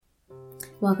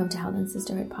Welcome to Held in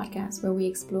Sisterhood podcast, where we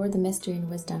explore the mystery and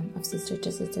wisdom of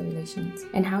sister-to-sister relations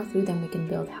and how through them we can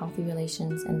build healthy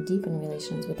relations and deepen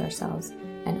relations with ourselves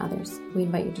and others. We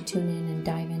invite you to tune in and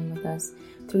dive in with us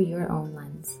through your own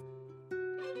lens.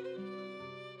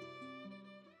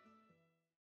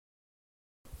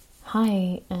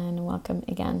 Hi, and welcome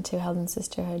again to Held in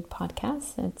Sisterhood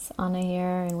podcast. It's Anna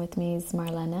here, and with me is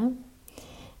Marlene.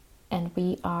 And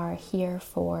we are here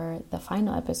for the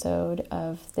final episode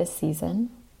of this season,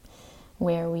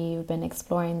 where we've been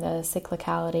exploring the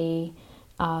cyclicality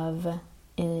of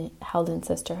held in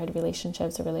sisterhood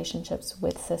relationships, or relationships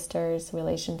with sisters,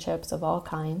 relationships of all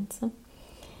kinds.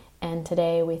 And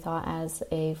today we thought, as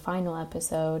a final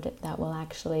episode, that will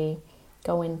actually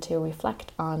go into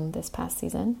reflect on this past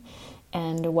season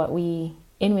and what we,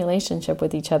 in relationship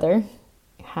with each other,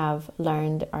 have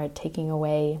learned are taking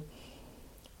away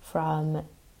from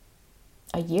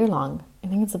a year long. I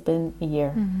think it's been a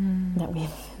year that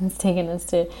it's taken us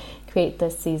to create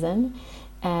this season,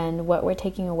 and what we're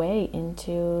taking away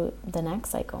into the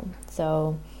next cycle.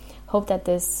 So hope that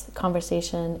this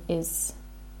conversation is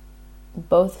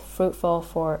both fruitful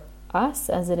for us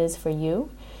as it is for you,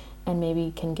 and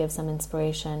maybe can give some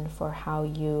inspiration for how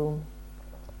you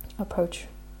approach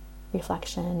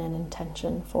reflection and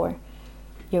intention for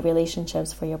your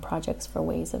relationships, for your projects, for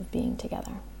ways of being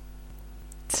together.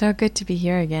 So good to be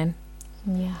here again.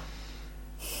 Yeah.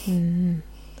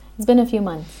 It's been a few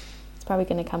months. It's probably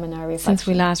going to come in our reflection. Since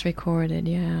we last recorded,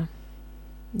 yeah.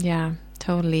 Yeah,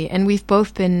 totally. And we've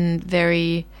both been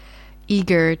very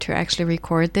eager to actually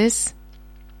record this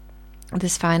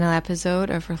final episode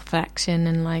of reflection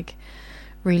and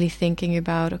really thinking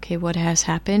about, okay, what has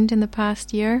happened in the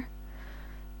past year.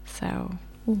 So,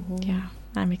 yeah,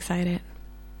 I'm excited.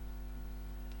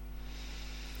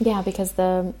 Yeah, because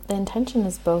the intention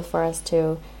is both for us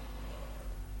to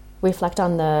reflect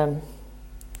on the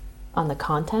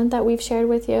content that we've shared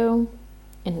with you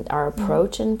and our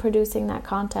approach in producing that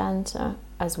content,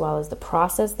 as well as the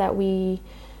process that we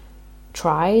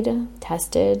tried,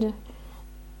 tested,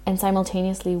 and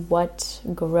simultaneously what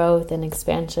growth and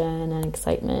expansion and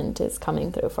excitement is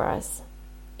coming through for us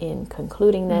in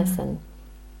concluding this and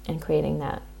creating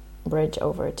that bridge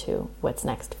over to what's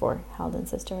next for Held in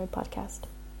Sisterhood podcast.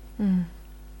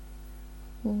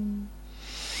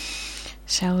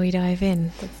 Shall we dive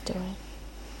in? Let's do it.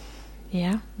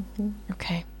 Yeah?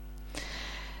 Okay.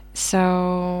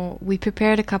 So we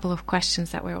prepared a couple of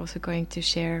questions that we're also going to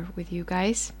share with you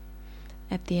guys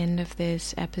at the end of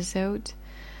this episode.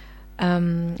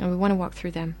 And we want to walk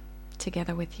through them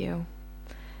together with you.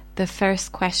 The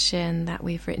first question that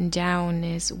we've written down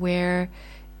is, where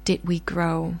did we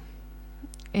grow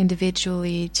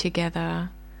individually, together?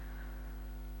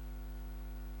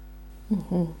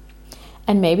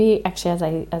 And maybe,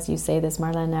 actually, as you say this,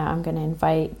 Marlene, I'm going to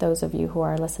invite those of you who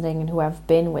are listening and who have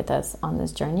been with us on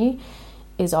this journey,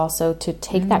 is also to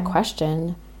take that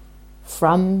question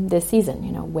from this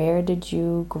season. Where did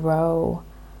you grow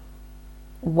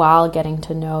while getting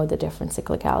to know the different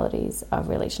cyclicalities of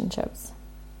relationships,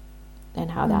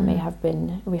 and how that may have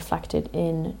been reflected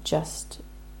in just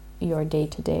your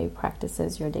day-to-day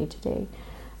practices, your day-to-day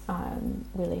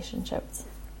relationships.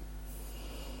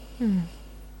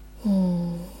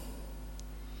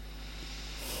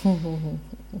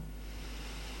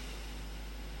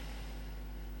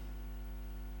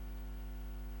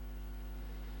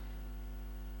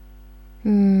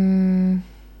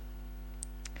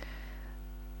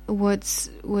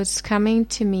 What's coming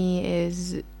to me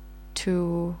is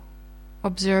to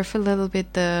observe a little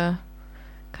bit the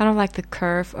kind of like the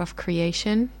curve of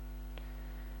creation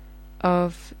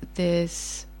of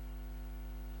this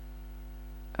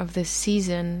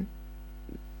season,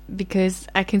 because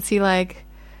I can see with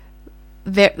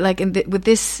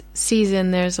this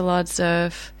season there's a lot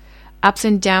of ups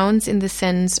and downs in the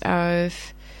sense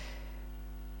of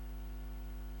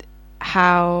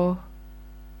how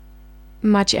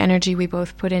much energy we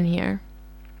both put in here.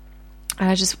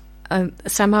 I just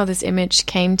somehow this image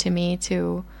came to me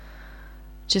to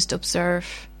just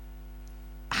observe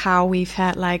how we've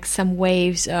had some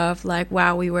waves of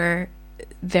wow, we were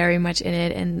very much in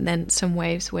it, and then some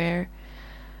waves where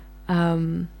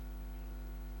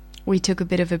we took a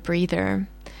bit of a breather.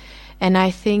 And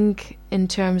I think in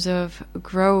terms of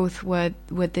growth, what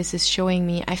this is showing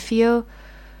me, I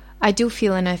do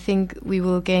feel, and I think we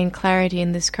will gain clarity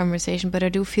in this conversation, but I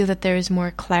do feel that there is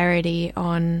more clarity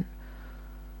on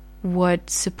what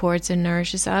supports and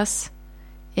nourishes us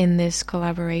in this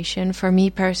collaboration. For me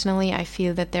personally, I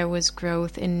feel that there was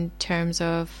growth in terms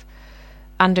of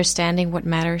understanding what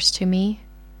matters to me,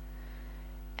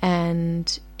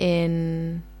 and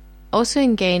in also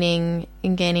in gaining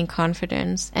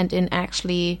confidence and in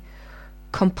actually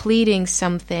completing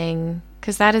something,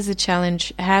 because that is a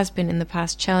challenge, has been in the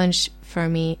past challenging for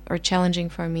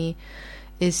me,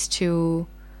 is to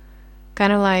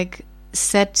kind of like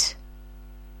set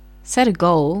a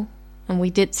goal. And we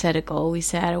did set a goal. We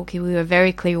said, okay, we were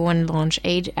very clear, we want to launch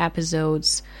 8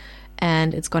 episodes,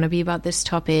 and it's going to be about this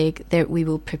topic, that we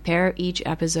will prepare each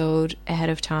episode ahead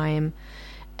of time,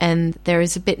 and there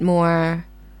is definitely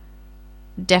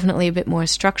a bit more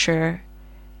structure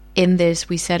in this.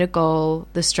 We set a goal,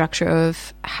 the structure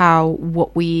of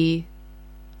the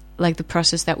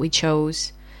process that we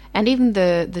chose, and even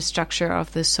the structure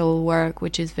of the soul work,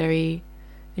 which is very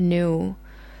new.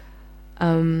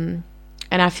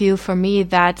 And I feel for me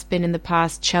that's been in the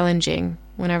past challenging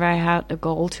whenever I had a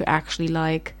goal to actually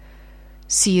like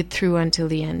see it through until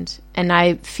the end. And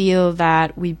I feel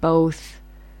that we both,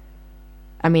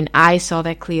 I saw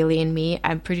that clearly in me.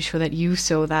 I'm pretty sure that you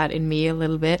saw that in me a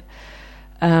little bit.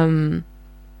 And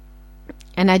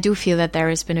I do feel that there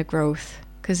has been a growth,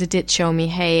 because it did show me,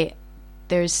 hey,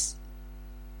 there's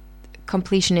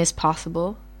completion is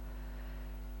possible.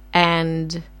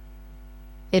 And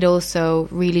it also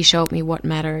really showed me what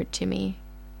mattered to me.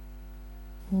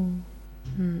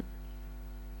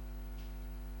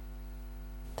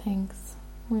 Thanks.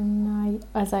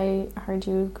 As I heard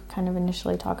you kind of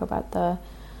initially talk about the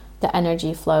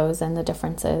energy flows and the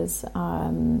differences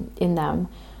in them,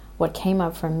 what came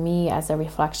up for me as a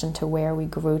reflection to where we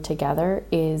grew together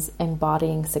is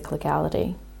embodying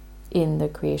cyclicality in the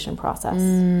creation process.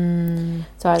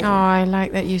 So I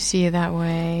like that you see it that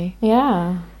way.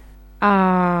 Yeah.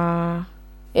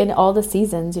 In all the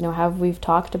seasons, how we've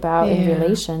talked about in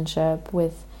relationship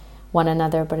with one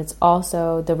another, but it's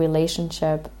also the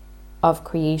relationship of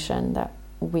creation that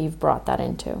we've brought that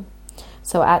into.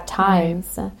 So at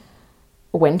times,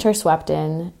 winter swept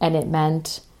in, and it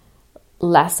meant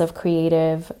less of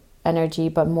creative energy,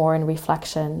 but more in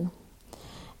reflection.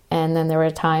 And then there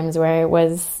were times where it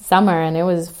was summer and it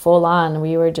was full on.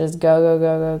 We were just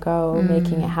go,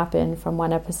 making it happen from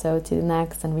one episode to the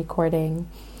next and recording.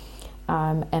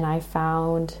 And I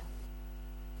found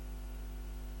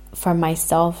for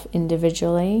myself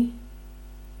individually,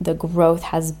 the growth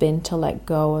has been to let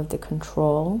go of the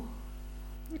control.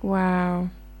 Wow.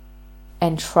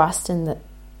 And trust in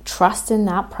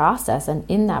that process and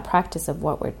in that practice of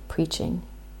what we're preaching,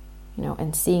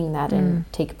 and seeing that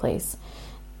take place.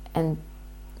 And,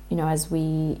 as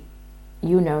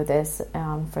this,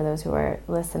 for those who are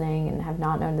listening and have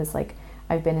not known this, like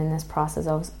I've been in this process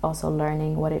of also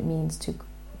learning what it means to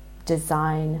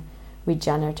design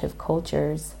regenerative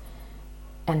cultures.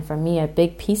 And for me, a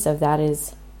big piece of that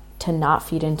is to not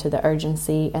feed into the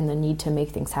urgency and the need to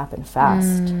make things happen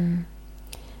fast.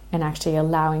 And actually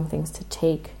allowing things to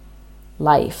take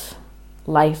life.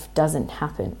 Life doesn't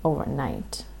happen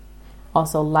overnight.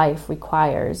 Also, life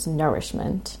requires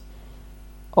nourishment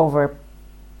over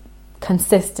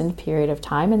consistent period of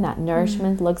time, and that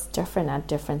nourishment looks different at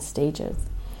different stages.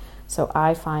 So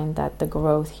I find that the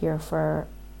growth here for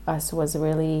us was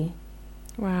really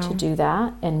to do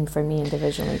that, and for me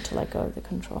individually to let go of the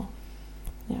control.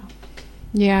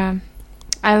 Yeah,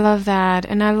 I love that,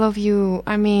 and I love you.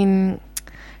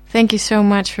 Thank you so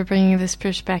much for bringing this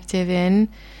perspective in,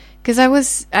 because I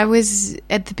was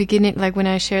at the beginning, like when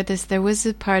I shared this, there was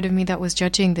a part of me that was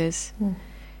judging this.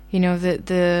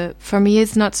 For me,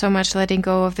 it's not so much letting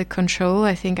go of the control.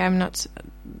 I think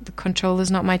the control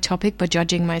is not my topic, but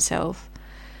judging myself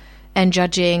and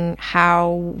judging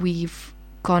how we've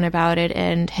gone about it.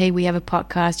 And hey, we have a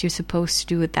podcast, you're supposed to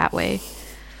do it that way.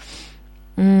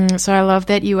 So I love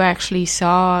that you actually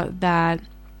saw that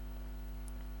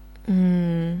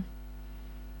the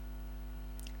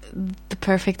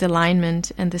perfect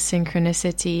alignment and the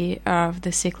synchronicity of the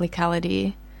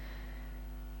cyclicality.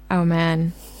 Oh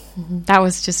man, that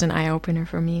was just an eye-opener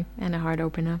for me and a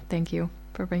heart-opener. Thank you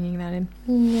for bringing that in.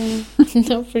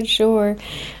 No, for sure.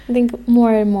 I think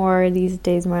more and more these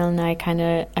days, Marlon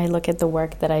and I look at the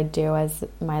work that I do as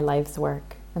my life's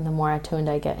work. And the more attuned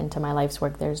I get into my life's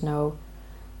work, there's no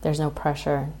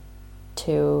pressure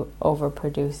to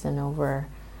overproduce and over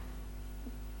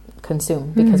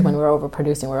consume, because when we're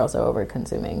overproducing, we're also over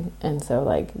consuming. And so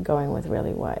like going with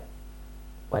really what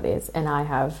is. And I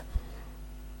have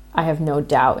no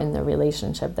doubt in the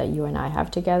relationship that you and I have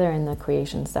together and the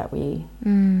creations that we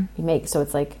make. So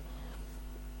it's like,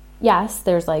 yes,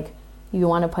 there's like, you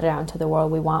want to put it out into the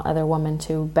world. We want other women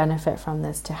to benefit from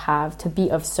this, to be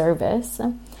of service.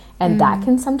 And that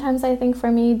can sometimes, I think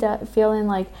for me, feeling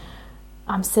like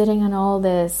I'm sitting on all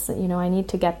this, I need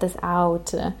to get this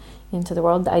out into the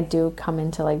world. I do come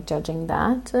into like judging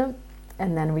that.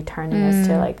 and then returning us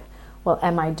to like, well,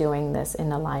 am I doing this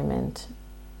in alignment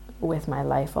with my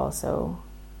life also?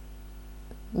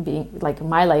 Being like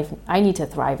my life, I need to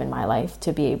thrive in my life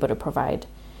to be able to provide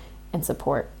and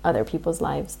support other people's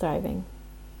lives thriving.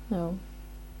 No.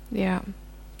 Yeah.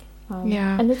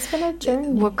 Yeah. And it's been a journey.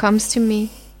 What comes to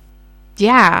me,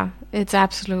 yeah, it's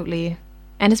absolutely,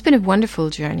 and it's been a wonderful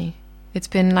journey. It's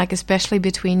been like, especially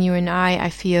between you and I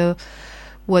feel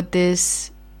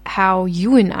how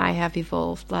you and I have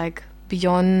evolved, like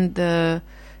beyond the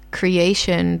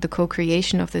co-creation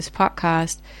of this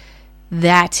podcast,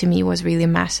 that to me was really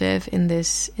massive in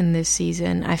this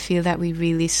season. I feel that we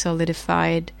really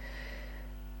solidified,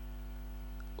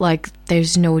 like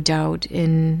there's no doubt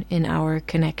in our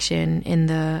connection, in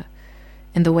the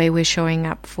way we're showing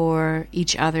up for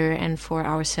each other and for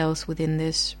ourselves within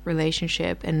this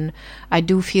relationship. And I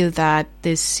do feel that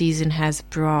this season has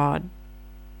brought,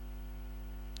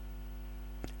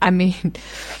 I mean,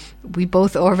 we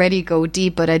both already go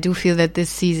deep, but I do feel that this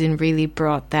season really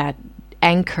brought that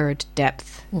anchored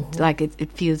depth. Like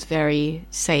it feels very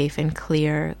safe and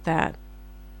clear that,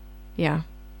 yeah,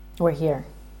 we're here.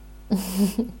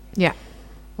 Yeah,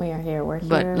 we are here. We're here,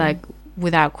 but like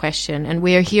without question. And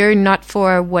we are here not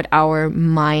for what our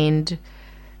mind,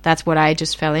 that's what I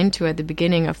just fell into at the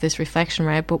beginning of this reflection,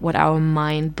 right? But what our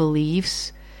mind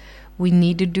believes we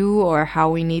need to do or how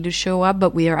we need to show up.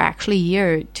 But we are actually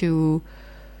here to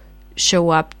show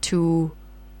up to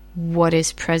what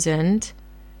is present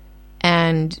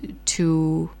and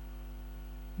to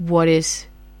what is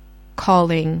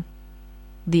calling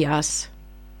the us.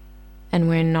 And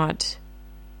we're not,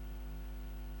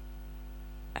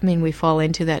 I mean, we fall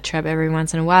into that trap every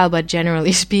once in a while, but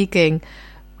generally speaking,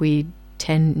 we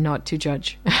tend not to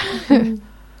judge.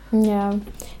 Yeah.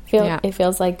 It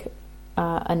feels like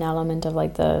an element of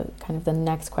like the kind of the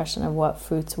next question of what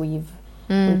fruits we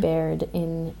bared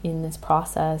in this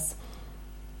process.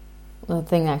 The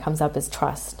thing that comes up is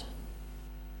trust.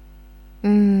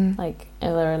 Like,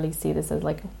 I literally see this as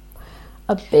like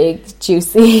a big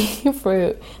juicy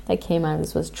fruit that came out of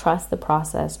this was trust the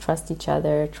process, trust each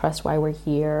other, trust why we're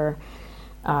here.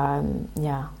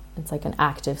 It's like an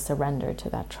active surrender to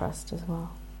that trust as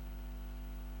well.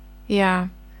 Yeah,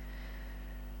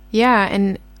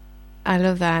 and I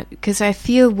love that, because I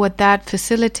feel what that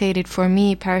facilitated for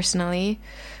me personally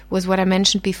was what I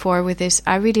mentioned before with this.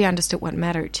 I really understood what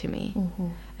mattered to me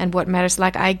and what matters.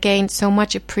 Like, I gained so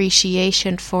much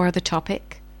appreciation for the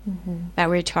topic that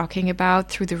we're talking about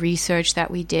through the research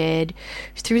that we did,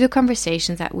 through the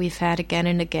conversations that we've had again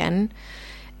and again.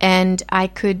 And I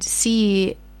could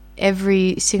see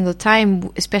every single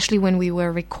time, especially when we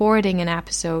were recording an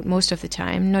episode, most of the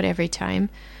time, not every time,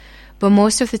 but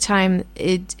most of the time,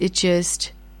 it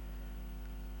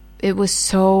was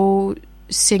so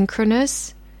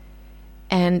synchronous,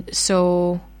 and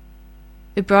so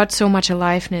it brought so much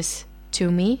aliveness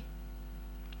to me.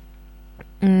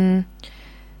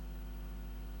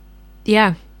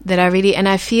 Yeah, that I really, and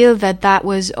I feel that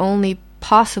was only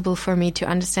possible for me to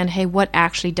understand, hey, what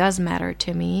actually does matter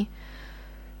to me,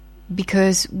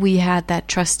 because we had that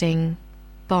trusting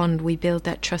bond. We built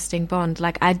that trusting bond.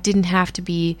 Like, I don't have to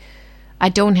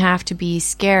be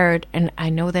scared, and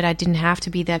I know that I didn't have to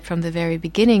be that from the very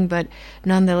beginning, but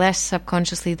nonetheless,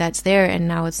 subconsciously that's there, and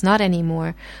now it's not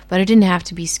anymore. But I didn't have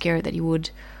to be scared that you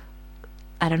would,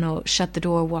 I don't know, shut the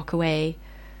door, walk away,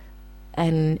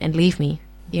 and leave me,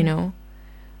 you know?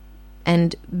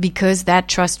 And because that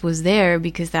trust was there,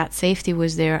 because that safety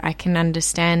was there, I can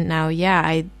understand now,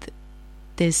 I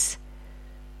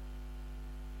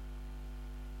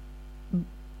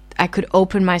could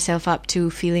open myself up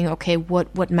to feeling, okay,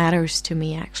 what matters to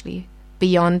me actually,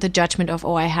 beyond the judgment of,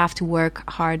 I have to work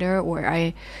harder or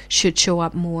I should show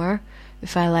up more.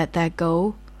 If I let that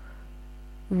go,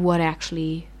 what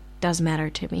actually does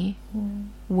matter to me?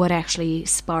 What actually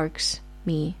sparks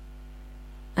me?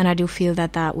 And I do feel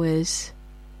that was,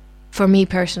 for me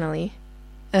personally,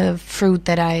 a fruit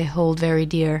that I hold very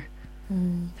dear,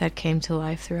 that came to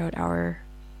life throughout our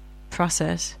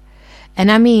process.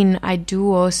 And I mean, I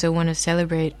do also want to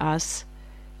celebrate us,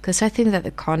 because I think that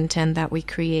the content that we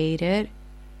created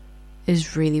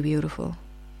is really beautiful.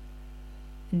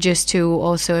 Just to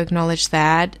also acknowledge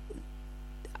that,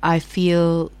 I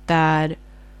feel that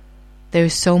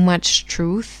there's so much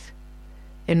truth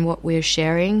in what we're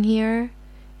sharing here,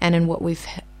 and in what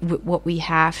we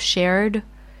have shared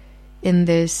in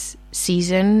this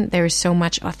season. There is so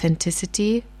much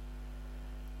authenticity,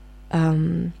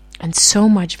 and so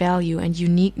much value and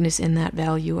uniqueness in that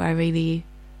value. I really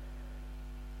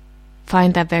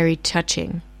find that very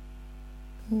touching.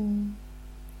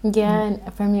 Yeah,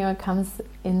 and for me what comes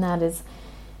in that is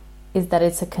is that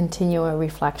it's a continual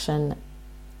reflection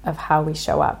of how we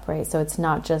show up, right? So it's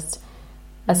not just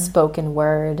a spoken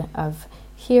word of,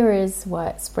 here is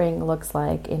what spring looks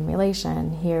like in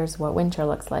relation, here's what winter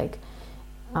looks like.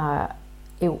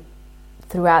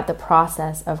 Throughout the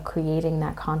process of creating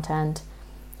that content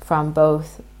from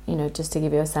both, just to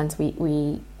give you a sense,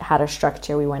 we had a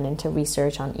structure. We went into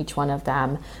research on each one of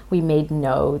them. We made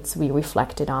notes, we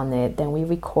reflected on it, then we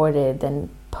recorded, then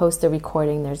post the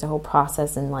recording. There's a whole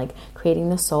process in like creating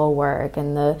the soul work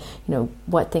and the,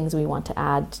 what things we want to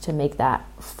add to make that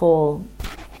full,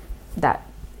 that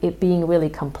it being really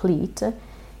complete.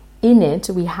 In it,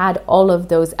 we had all of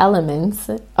those elements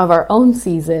of our own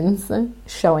seasons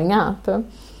showing up.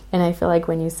 And I feel like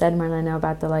when you said, Marlena,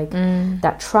 about the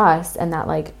that trust and that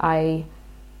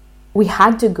we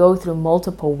had to go through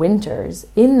multiple winters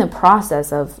in the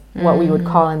process of what we would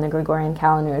call in the Gregorian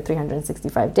calendar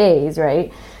 365 days,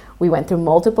 right? We went through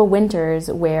multiple winters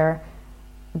where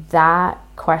that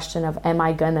question of, am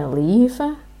I gonna leave?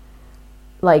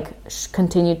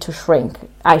 Continued to shrink,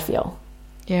 I feel.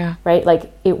 Yeah.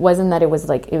 Right? It wasn't that it was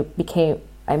it became,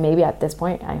 maybe at this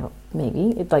point, I hope, maybe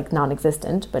it's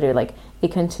non-existent, but it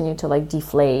continued to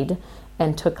deflate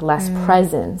and took less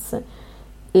presence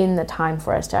in the time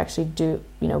for us to actually do,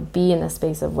 be in the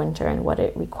space of winter and what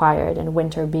it required. And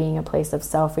winter being a place of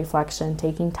self-reflection,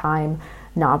 taking time,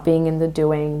 not being in the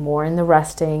doing, more in the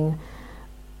resting,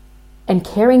 and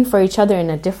caring for each other in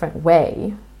a different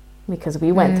way. Because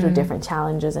we went through different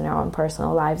challenges in our own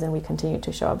personal lives, and we continue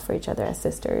to show up for each other as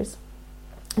sisters.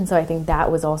 And so I think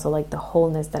that was also the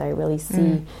wholeness that I really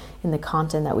see in the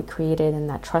content that we created, and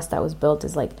that trust that was built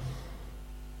is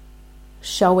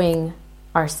showing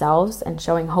ourselves and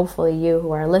showing hopefully you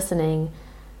who are listening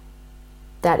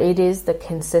that it is the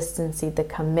consistency, the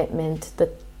commitment,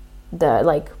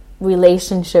 the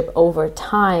relationship over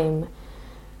time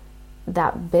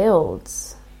that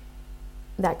builds,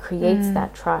 that creates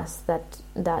that trust,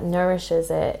 that nourishes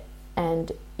it.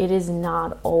 And it is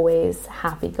not always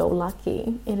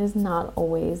happy-go-lucky. It is not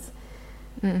always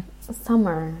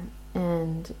summer.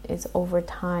 And it's over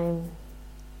time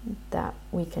that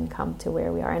we can come to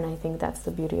where we are. And I think that's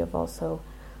the beauty of also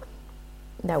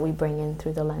that we bring in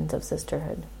through the lens of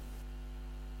sisterhood.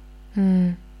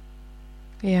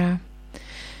 Yeah.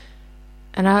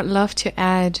 And I'd love to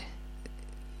add,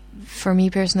 for me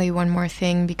personally, one more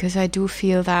thing, because I do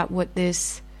feel that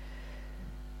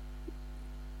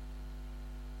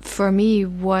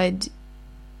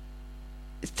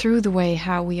through the way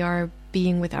how we are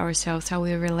being with ourselves, how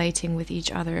we're relating with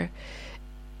each other,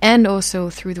 and also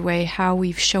through the way how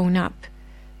we've shown up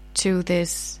to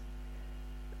this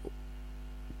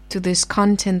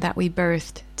content that we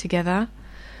birthed together,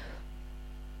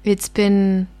 it's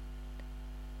been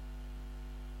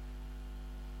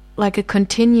a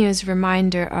continuous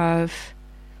reminder of,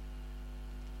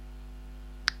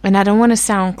 and I don't want to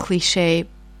sound cliche,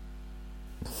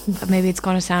 maybe it's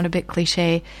going to sound a bit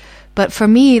cliche, but for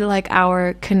me,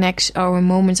 our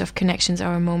moments of connections,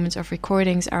 our moments of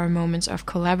recordings, our moments of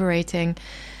collaborating,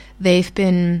 they've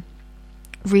been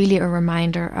really a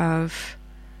reminder of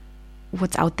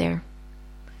what's out there,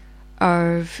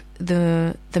 of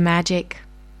the magic,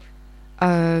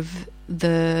 of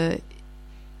the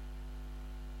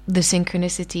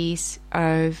synchronicities,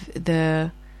 of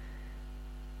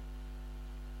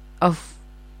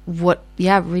what,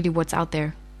 really what's out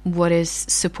there, what is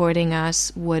supporting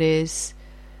us, what is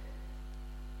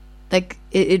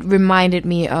it reminded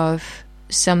me of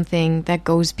something that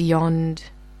goes beyond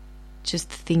just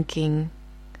thinking,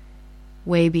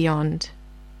 way beyond,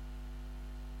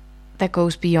 that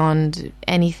goes beyond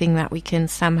anything that we can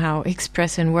somehow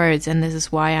express in words. And this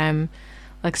is why I'm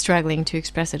struggling to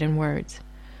express it in words.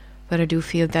 But I do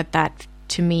feel that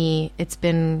to me, it's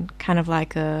been kind of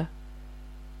a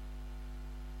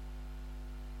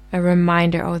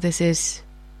reminder, this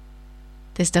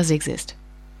does exist.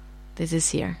 This is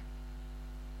here.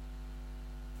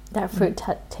 That fruit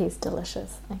tastes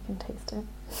delicious. I can taste it.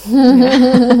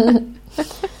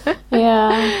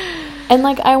 Yeah. And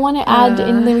I want to add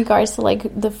in the regards to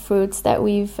the fruits that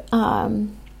we've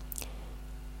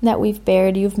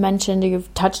bared, you've mentioned, or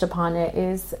you've touched upon it,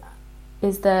 is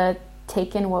the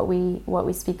taken what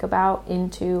we speak about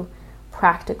into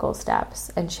practical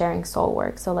steps and sharing soul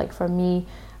work. So for me,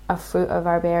 a fruit of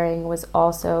our bearing was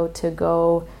also to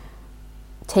go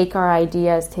take our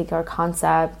ideas, take our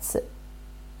concepts,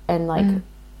 and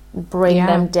bring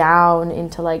them down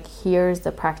into here's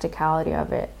the practicality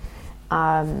of it,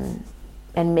 and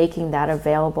making that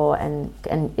available and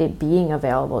it being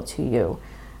available to you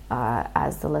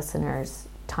as the listeners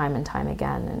time and time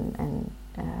again, and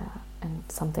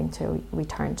something to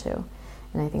return to.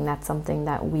 And I think that's something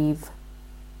that we've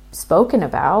spoken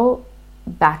about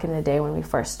back in the day when we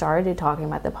first started talking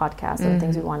about the podcast and the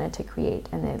things we wanted to create.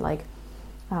 And it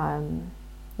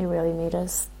really made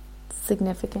us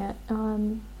significant.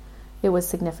 It was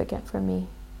significant for me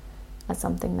as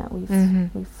something that we've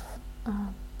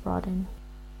brought in.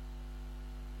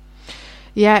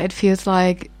 Yeah, it feels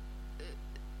like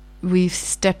we've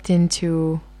stepped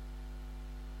into,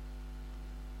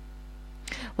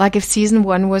 like, if season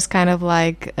 1 was kind of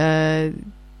like a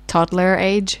toddler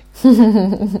age,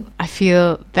 I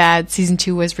feel that season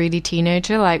 2 was really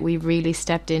teenager. Like, we really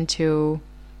stepped into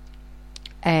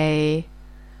a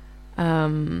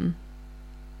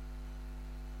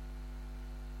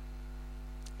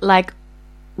like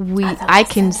I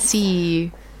can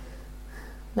see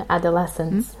the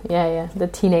adolescence. Yeah, the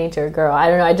teenager girl. I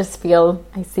don't know, I just feel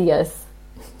I see us.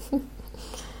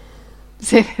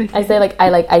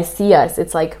 I see us.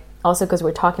 It's like, also because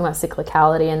we're talking about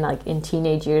cyclicality, and like in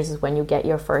teenage years is when you get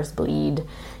your first bleed,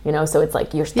 so it's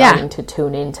like you're starting to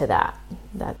tune into that.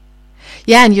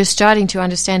 Yeah, and you're starting to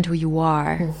understand who you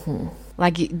are.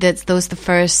 Like, those the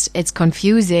first, it's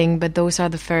confusing, but those are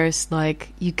the first,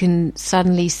 like, you can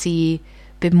suddenly see a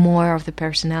bit more of the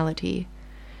personality.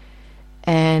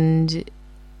 And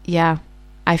yeah,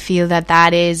 I feel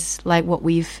that is like what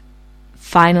we've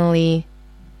finally,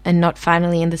 and not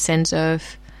finally in the sense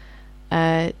of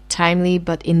timely,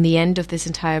 but in the end of this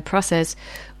entire process,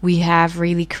 we have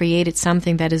really created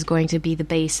something that is going to be the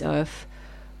base of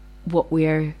what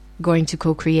we're going to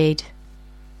co-create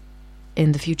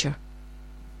in the future.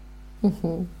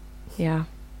 Yeah.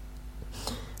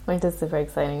 Like, this is very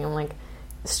exciting.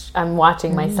 I'm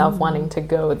watching myself wanting to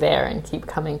go there and keep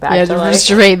coming back. Yeah,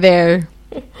 just right there.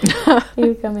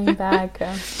 Keep coming back.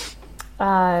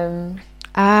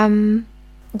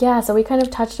 Yeah, so we kind of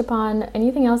touched upon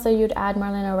anything else that you'd add,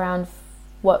 Marlene, around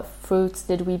what fruits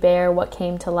did we bear, what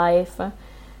came to life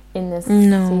in this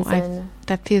season?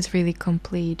 That feels really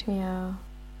complete. Yeah.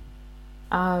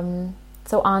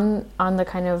 So on the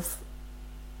kind of,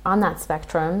 on that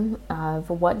spectrum of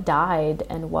what died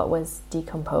and what was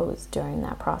decomposed during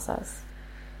that process.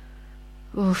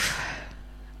 Oof.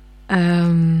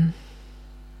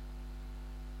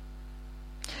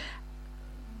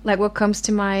 Like, what comes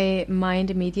to my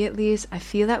mind immediately is I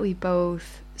feel that we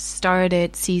both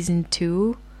started season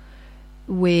 2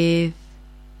 with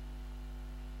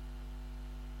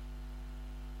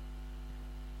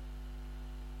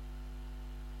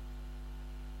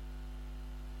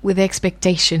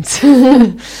expectations.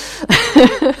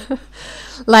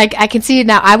 Like, I can see it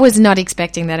now. I was not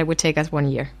expecting that it would take us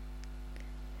 1 year.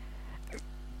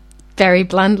 Very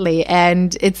bluntly.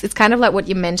 And it's kind of like what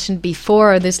you mentioned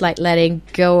before, this like letting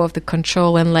go of the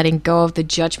control and letting go of the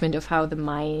judgment of how the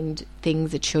mind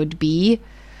thinks it should be,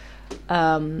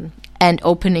 and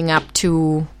opening up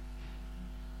to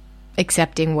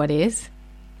accepting what is.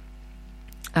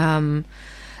 So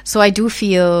I do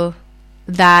feel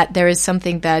that there is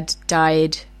something that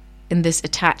died in this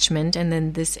attachment and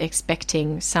then this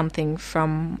expecting something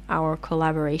from our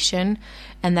collaboration,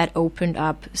 and that opened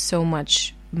up so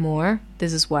much more.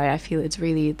 This is why I feel it's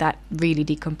really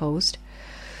decomposed.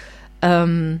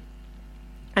 And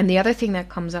the other thing that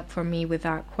comes up for me with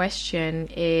that question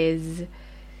is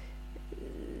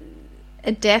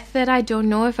a death that I don't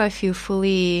know if I feel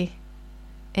fully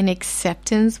in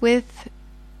acceptance with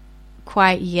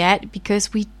quite yet,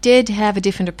 because we did have a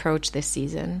different approach this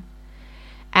season,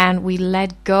 and we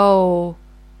let go,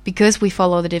 because we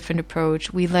follow the different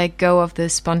approach, we let go of the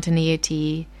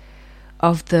spontaneity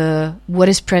of the what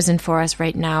is present for us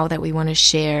right now that we want to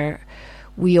share.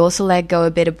 We also let go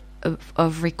a bit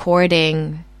of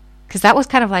recording, because that was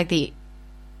kind of like the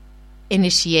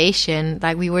initiation.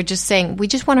 Like, we were just saying we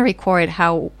just want to record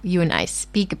how you and I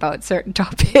speak about certain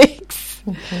topics.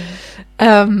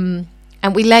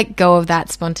 And we let go of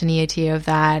that spontaneity of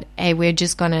that, hey, we're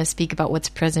just going to speak about what's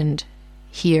present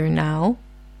here now.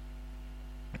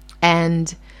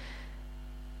 And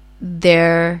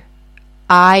there,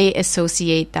 I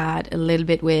associate that a little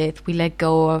bit with, we let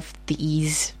go of the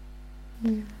ease.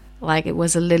 Like,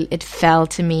 it fell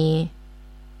to me,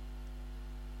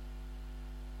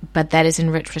 but that is in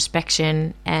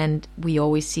retrospection, and we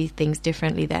always see things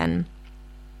differently then.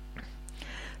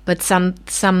 But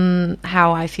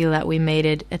somehow I feel that we made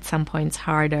it at some points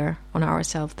harder on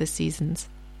ourselves this seasons.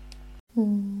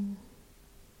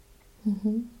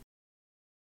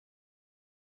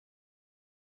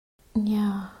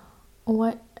 Yeah.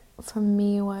 What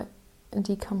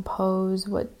decomposed,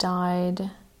 what died?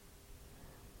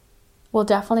 Well,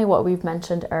 definitely what we've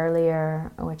mentioned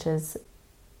earlier, which is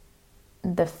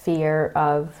the fear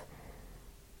of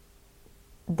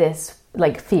this,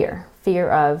 like, fear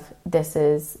of this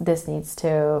needs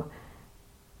to,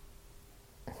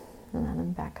 and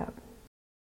then back up.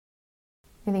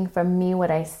 I think for me, what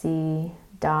I see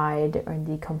died or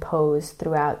decomposed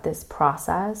throughout this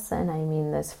process, and I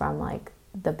mean this from like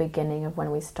the beginning of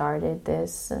when we started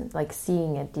this, like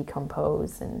seeing it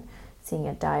decompose and seeing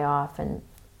it die off and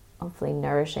hopefully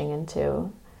nourishing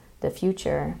into the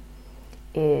future,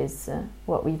 is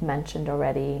what we've mentioned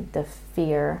already, the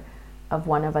fear of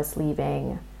one of us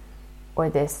leaving or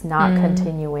this not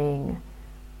continuing,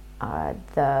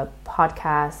 the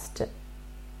podcast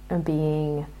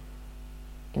being,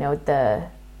 the,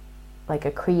 like,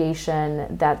 a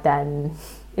creation that then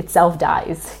itself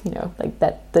dies, like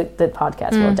that the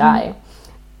podcast will die.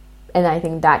 And I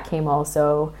think that came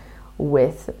also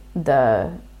with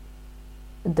the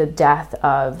death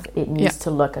of, it needs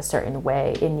to look a certain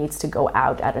way, it needs to go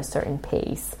out at a certain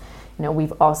pace.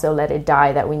 We've also let it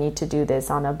die that we need to do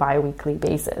this on a bi-weekly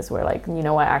basis. We're like,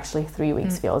 what, actually 3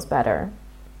 weeks feels better.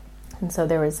 And so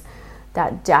there was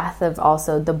that death of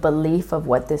also the belief of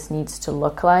what this needs to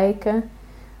look like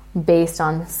based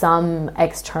on some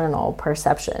external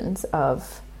perceptions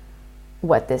of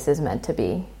what this is meant to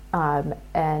be.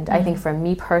 And I think for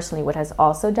me personally, what has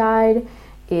also died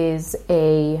is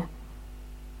a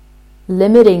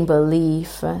limiting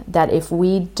belief that if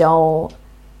we don't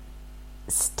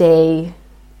stay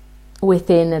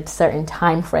within a certain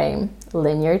time frame,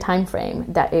 linear time frame,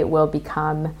 that it will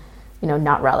become,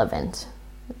 not relevant.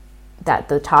 That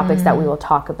the topics that we will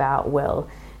talk about will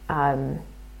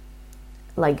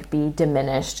be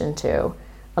diminished into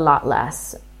a lot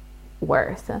less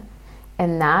worth.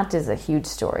 And that is a huge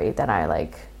story that I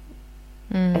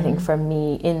think for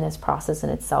me in this process in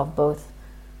itself, both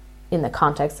in the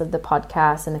context of the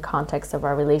podcast, in the context of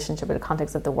our relationship, in the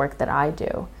context of the work that I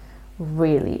do,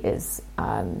 really is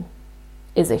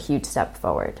a huge step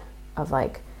forward of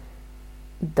like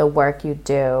the work you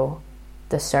do,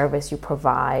 the service you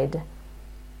provide,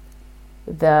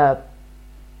 the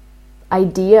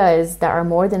ideas that are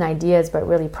more than ideas but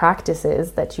really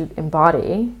practices that you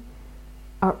embody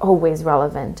are always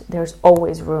relevant. There's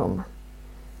always room,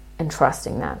 and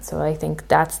trusting that. So I think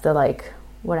that's the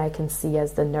what I can see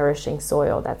as the nourishing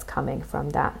soil that's coming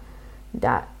from that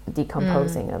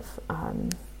decomposing of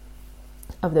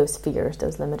those fears,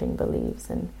 those limiting beliefs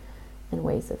and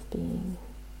ways of being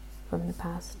from the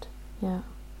past. Yeah.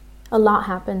 A lot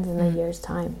happens in a year's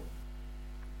time.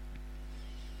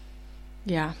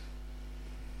 Yeah.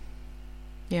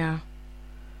 Yeah.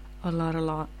 A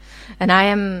lot. And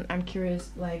I'm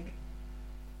curious,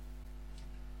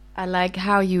 I like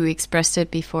how you expressed it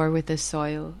before with the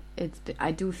soil.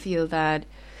 I do feel that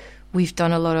we've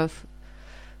done a lot of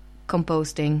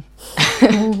composting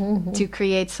to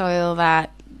create soil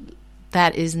that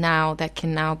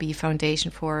can now be foundation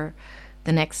for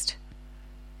the next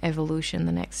evolution,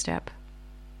 the next step.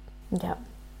 Yeah.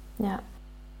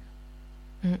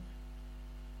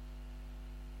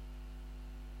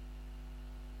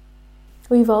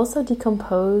 We've also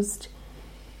decomposed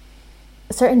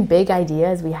certain big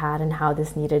ideas we had and how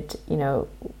this needed,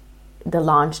 the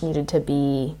launch needed to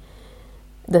be,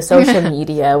 the social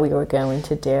media we were going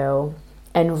to do,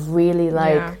 and really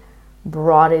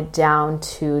brought it down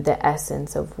to the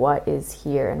essence of what is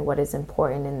here and what is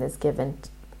important in this given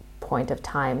point of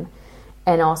time.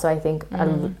 And also I think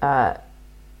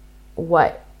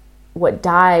what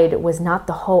died was not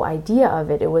the whole idea of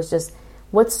it. It was just,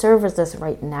 what serves us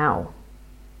right now?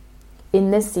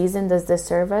 In this season, does this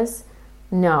serve us?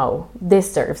 No,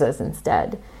 this serves us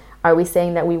instead. Are we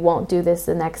saying that we won't do this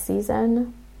the next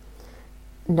season?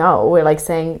 No, we're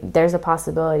saying there's a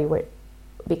possibility where,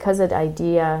 because an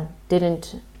idea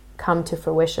didn't come to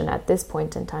fruition at this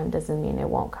point in time, doesn't mean it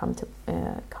won't come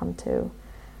to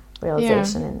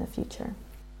realization in the future.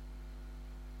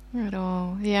 At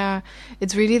all. Yeah.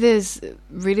 It's really this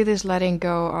letting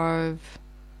go of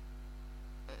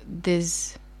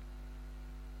this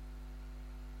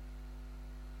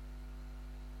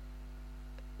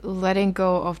letting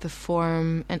go of the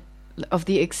form and of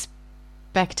the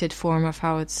expected form of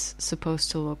how it's supposed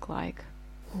to look like.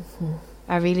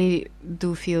 I really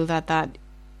do feel that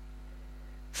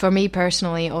for me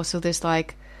personally, also this I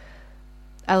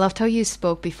loved how you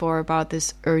spoke before about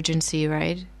this urgency,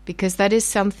 right? Because that is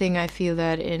something I feel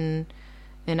that in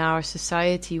our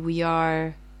society we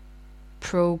are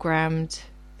programmed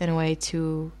in a way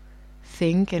to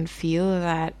think and feel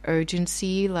that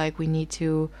urgency, we need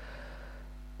to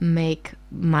make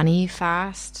money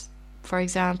fast, for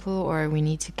example, or we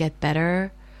need to get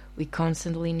better. We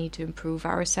constantly need to improve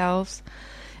ourselves.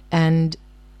 And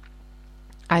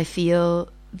I feel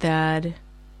that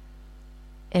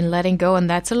in letting go. And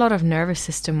that's a lot of nervous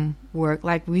system work.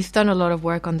 Like, we've done a lot of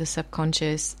work on the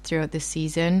subconscious throughout this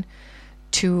season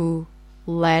to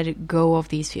let go of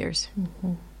these fears.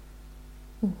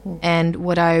 And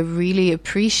what I really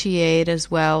appreciate as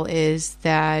well is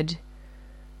that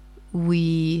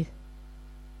we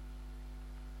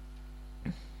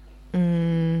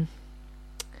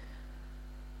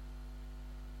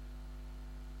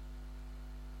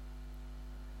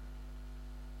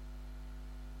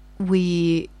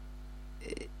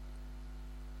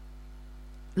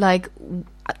like,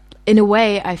 in a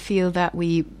way, I feel that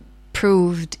we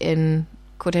proved, in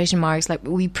quotation marks, like,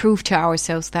 we proved to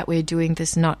ourselves that we're doing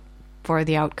this not for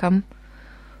the outcome,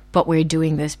 but we're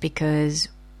doing this because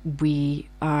we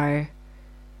are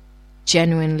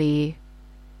genuinely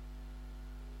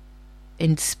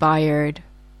inspired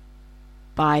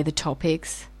by the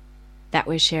topics that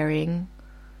we're sharing.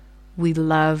 We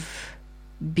love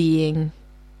being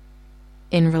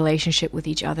in relationship with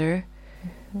each other,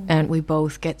 and we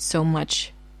both get so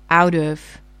much out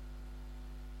of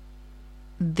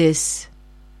this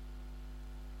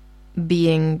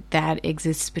being that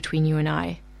exists between you and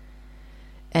I.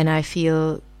 And I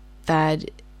feel that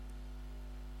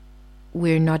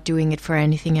we're not doing it for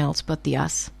anything else but the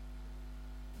us.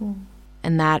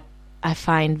 And that I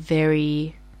find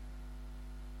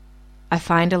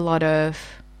a lot of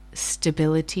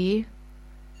stability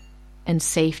and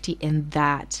safety in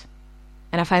that.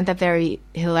 And I find that very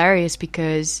hilarious,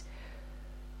 because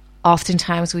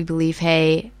oftentimes we believe,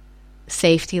 hey,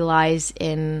 safety lies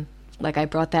in, like, I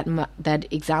brought that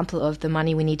example of the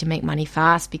money, we need to make money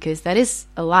fast, because that is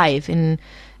alive in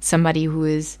somebody who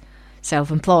is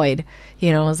self-employed.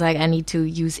 You know, it's like, I need to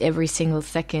use every single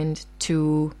second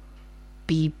to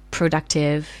be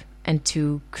productive and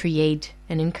to create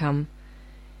an income.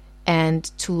 And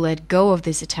to let go of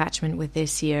this attachment with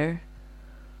this year,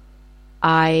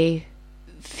 I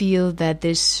feel that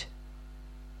this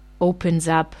opens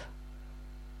up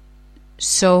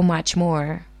so much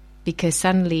more, because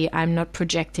suddenly I'm not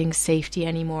projecting safety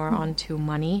anymore onto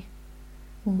money.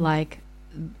 Like,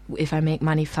 if I make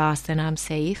money fast, then I'm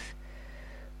safe.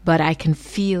 But I can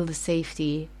feel the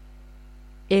safety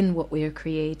in what we are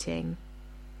creating,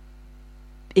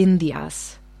 in the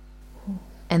us.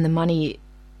 And the money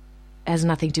has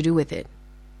nothing to do with it.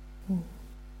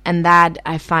 And that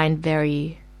I find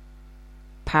very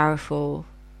powerful.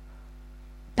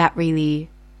 That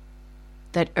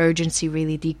urgency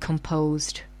really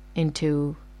decomposed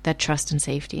into that trust and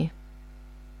safety.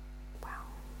 Wow.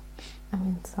 I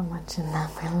mean, so much in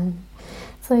that, really.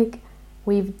 It's like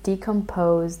we've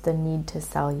decomposed the need to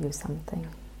sell you something.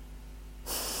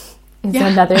 Is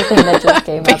another thing that just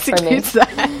came up for me. It's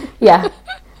that. Yeah.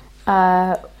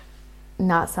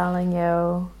 Not selling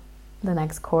you the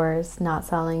next course, not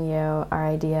selling you our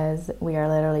ideas. We are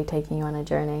literally taking you on a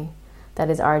journey that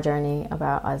is our journey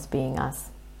about us being us,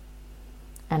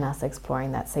 and us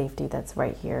exploring that safety that's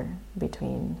right here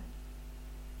between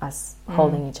us,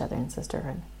 holding each other in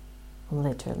sisterhood,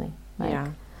 literally.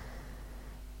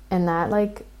 And that,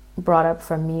 like, brought up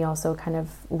for me also kind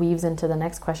of weaves into the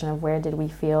next question of where did we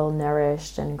feel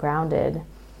nourished and grounded,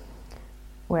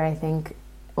 where I think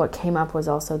what came up was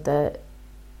also that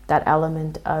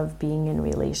element of being in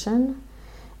relation,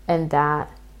 and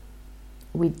that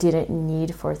we didn't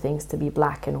need for things to be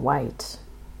black and white.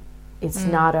 It's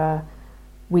not a,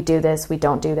 we do this, we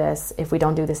don't do this. If we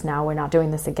don't do this now, we're not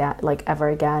doing this again, like ever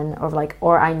again,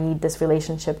 or I need this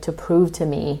relationship to prove to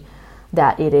me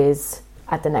that it is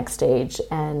at the next stage.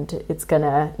 And it's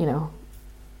gonna, you know,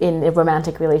 in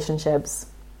romantic relationships,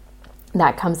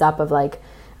 that comes up of like,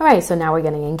 all right, so now we're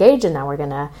getting engaged, and now we're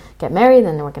gonna get married, and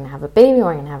then we're gonna have a baby, and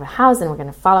we're gonna have a house, and we're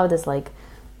gonna follow this, like,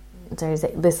 there's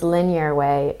this linear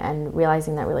way, and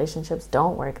realizing that relationships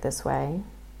don't work this way,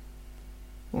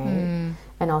 right?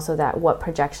 And also that what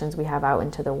projections we have out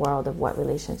into the world of what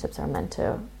relationships are meant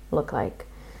to look like.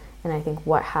 And I think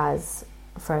what has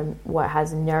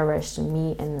nourished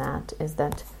me in that is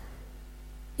that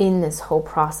in this whole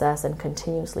process and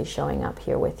continuously showing up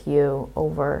here with you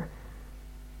over,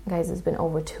 guys, it's been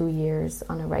over 2 years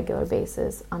on a regular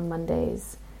basis on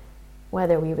Mondays,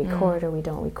 whether we record or we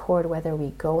don't record, whether we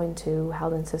go into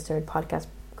Held in Sisterhood podcast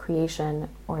creation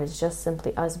or it's just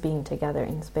simply us being together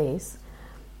in space,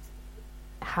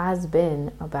 has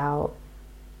been about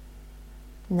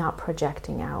not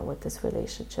projecting out what this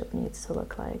relationship needs to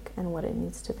look like and what it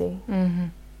needs to be.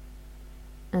 And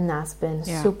that's been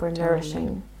super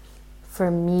nourishing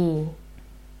for me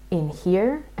in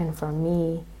here and for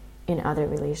me in other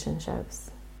relationships.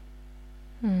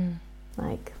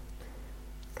 Like,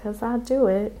 because I do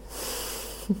it.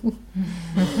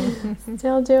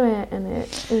 Still do it, and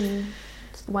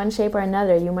it's one shape or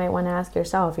another, you might want to ask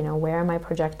yourself, where am I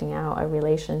projecting out a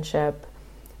relationship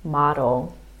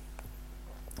model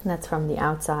that's from the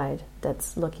outside,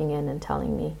 that's looking in and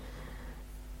telling me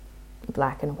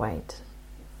black and white,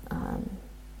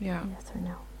 yes or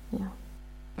no. Yeah.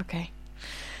 Okay.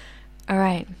 All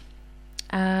right.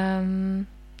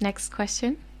 Next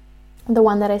question. The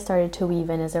one that I started to weave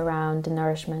in is around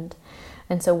nourishment.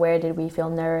 And so where did we feel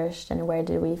nourished and where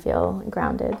did we feel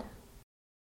grounded?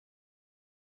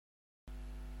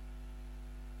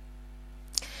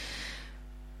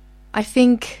 I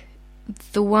think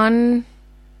the one...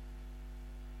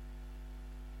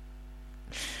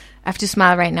 I have to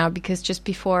smile right now because just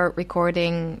before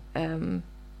recording,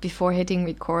 before hitting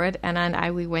record, Anna and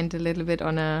I, we went a little bit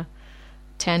on a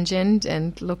tangent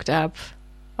and looked up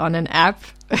on an app,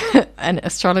 an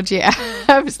astrology app.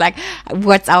 It's like,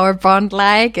 what's our bond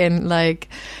like? And like,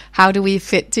 how do we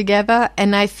fit together?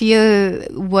 And I feel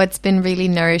what's been really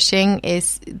nourishing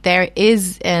is there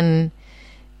is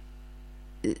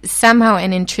somehow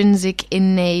an intrinsic,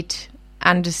 innate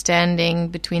understanding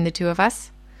between the two of us.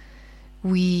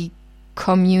 We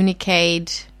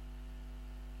communicate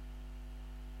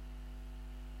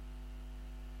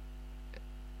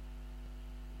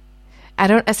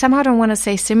I somehow don't want to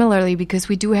say similarly because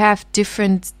we do have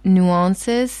different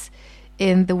nuances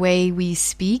in the way we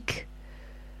speak,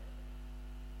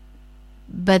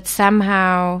 but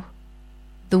somehow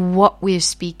what we're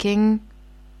speaking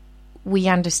we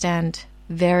understand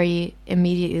very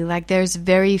immediately. Like there's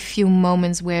very few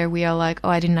moments where we are like, oh,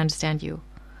 I didn't understand you.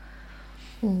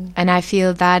 And I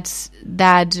feel that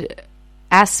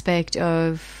aspect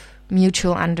of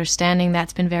mutual understanding,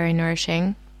 that's been very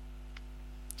nourishing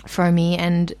for me,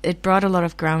 and it brought a lot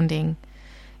of grounding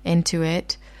into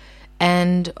it.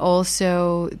 And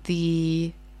also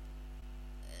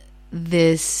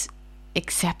this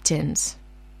acceptance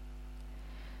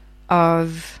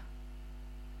of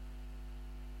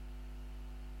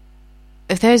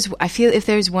if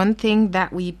there's one thing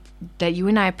that you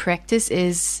and I practice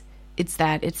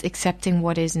it's accepting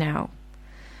what is now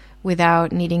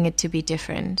without needing it to be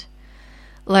different.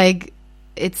 Like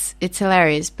it's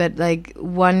hilarious, but like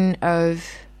one of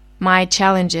my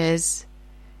challenges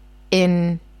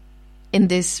in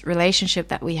this relationship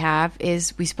that we have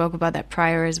is, we spoke about that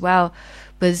prior as well,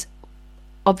 was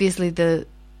obviously the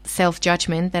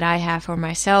self-judgment that I have for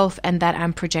myself and that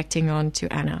I'm projecting on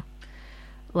to Anna.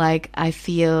 Like I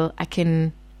feel I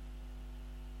can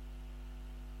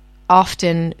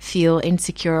often feel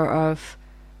insecure of,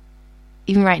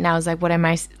 even right now, is like, what am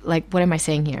I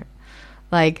saying here?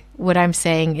 Like what I'm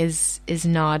saying is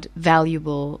not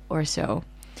valuable or so.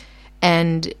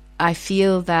 And I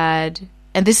feel that,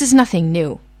 and this is nothing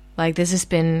new, like this has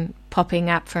been popping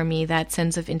up for me, that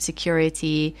sense of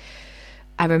insecurity.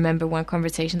 I remember one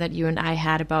conversation that you and I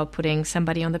had about putting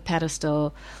somebody on the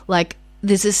pedestal. Like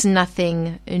this is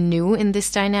nothing new in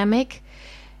this dynamic,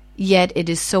 yet it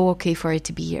is so okay for it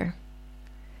to be here.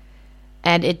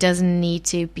 And it doesn't need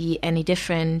to be any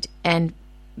different. And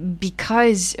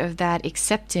because of that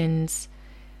acceptance,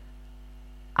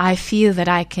 I feel that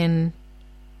I can,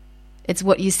 it's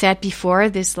what you said before,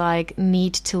 this like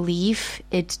need to leave,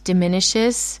 it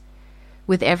diminishes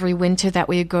with every winter that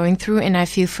we're going through. And I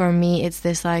feel for me, it's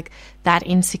this like, that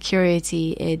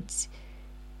insecurity,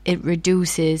 it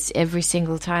reduces every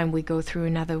single time we go through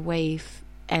another wave.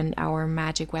 And our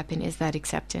magic weapon is that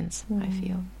acceptance, I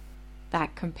feel.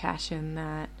 That compassion,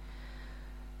 that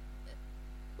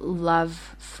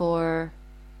love for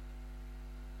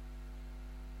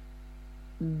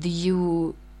the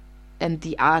you and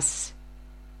the us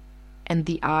and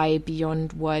the I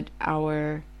beyond what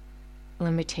our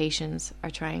limitations are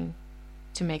trying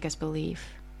to make us believe.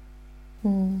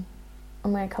 I'm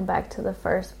going to come back to the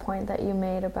first point that you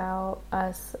made about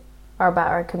us, or about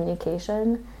our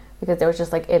communication, because there was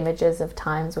just like images of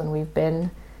times when we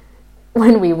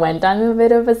went on a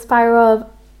bit of a spiral of,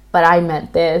 but I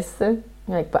meant this,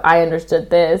 like, but I understood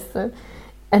this,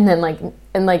 and then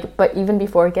but even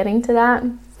before getting to that,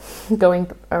 going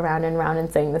around and around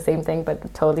and saying the same thing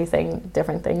but totally saying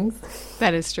different things.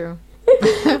 That is true.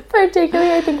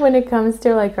 Particularly I think when it comes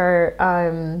to like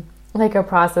our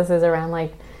processes around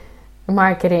like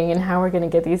marketing and how we're going to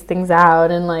get these things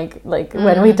out, and like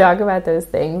when we talk about those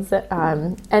things,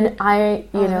 and I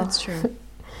that's true.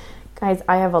 Guys,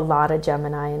 I have a lot of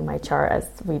Gemini in my chart, as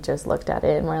we just looked at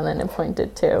it and Marlena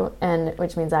pointed to, and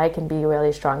which means I can be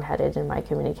really strong-headed in my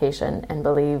communication and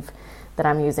believe that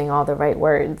I'm using all the right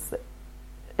words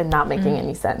and not making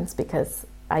any sense, because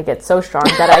I get so strong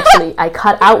that actually I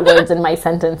cut out words in my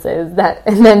sentences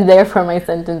and then therefore my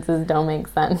sentences don't make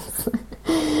sense.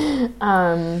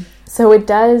 So it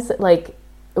does, like,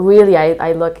 really,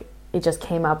 I look, it just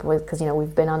came up with, because,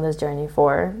 we've been on this journey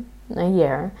for a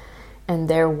year, and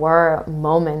there were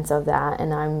moments of that.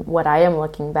 And what I am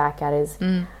looking back at is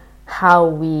how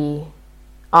we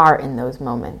are in those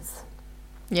moments.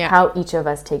 Yeah. How each of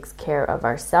us takes care of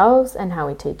ourselves and how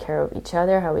we take care of each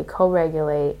other, how we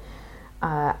co-regulate.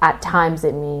 At times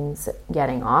it means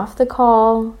getting off the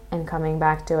call and coming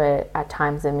back to it. At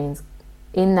times it means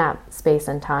in that space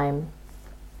and time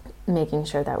making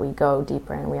sure that we go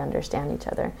deeper and we understand each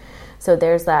other. So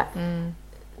there's that.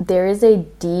 There is a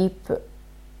deep,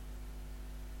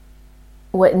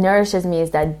 what nourishes me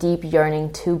is that deep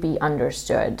yearning to be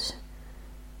understood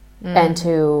and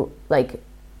to, like,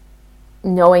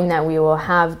 knowing that we will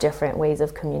have different ways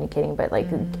of communicating, but, like,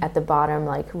 at the bottom,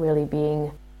 like, really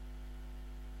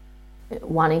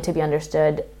wanting to be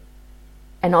understood,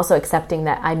 and also accepting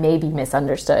that I may be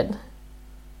misunderstood,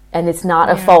 and it's not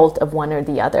a fault of one or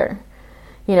the other.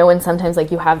 And sometimes,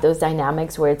 like, you have those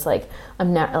dynamics where it's like,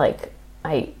 I'm not, like,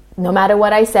 no matter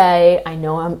what I say, I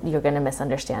know you're going to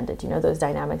misunderstand it. Those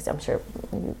dynamics, I'm sure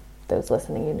those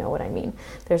listening, what I mean.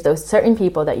 There's those certain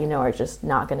people that are just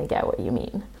not going to get what you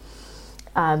mean.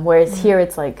 Whereas here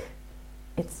it's like,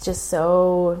 it's just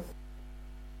so,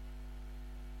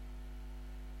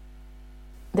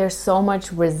 there's so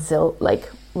much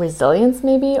resilience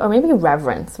maybe, or maybe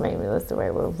reverence, maybe that's the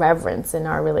right word, reverence in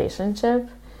our relationship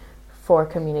for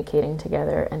communicating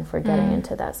together and for getting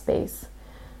into that space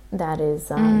that is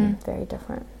very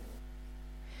different.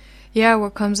 Yeah,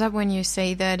 what comes up when you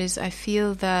say that is, I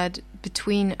feel that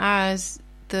between us,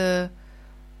 the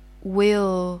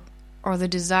will or the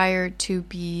desire to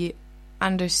be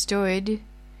understood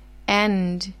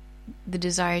and the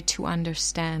desire to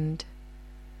understand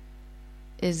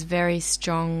is very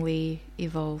strongly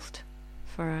evolved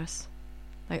for us.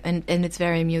 Like, and it's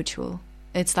very mutual.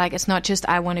 It's like, it's not just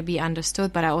I want to be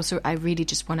understood, but I really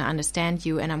just want to understand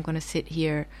you, and I'm going to sit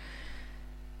here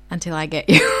until I get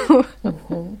you.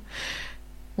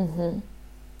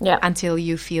 Yeah. Until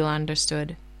you feel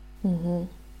understood.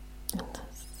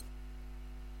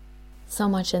 So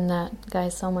much in that,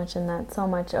 guys, so much in that. So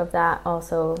much of that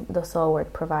also the soul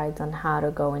work provides on how to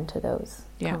go into those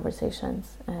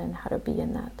conversations and how to be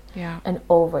in that. Yeah. And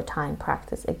over time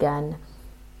practice. Again,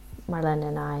 Marlene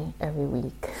and I, every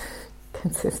week,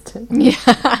 consistent. Yeah.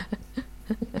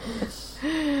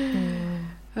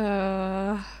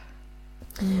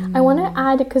 I want to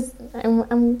add, because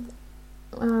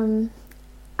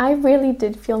I really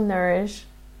did feel nourished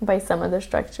by some of the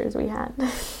structures we had.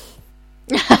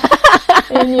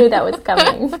 I knew that was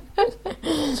coming.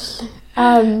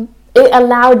 It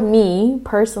allowed me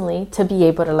personally to be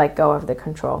able to let go of the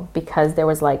control, because there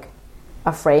was like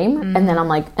a frame, and then I'm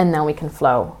like, and then we can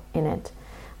flow in it.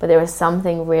 But there was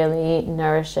something really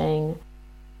nourishing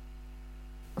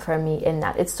for me in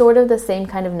that. It's sort of the same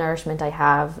kind of nourishment I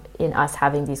have in us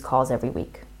having these calls every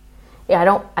week.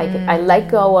 I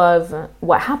let go of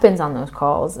what happens on those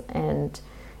calls and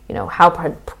how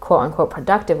quote unquote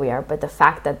productive we are, but the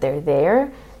fact that they're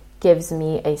there gives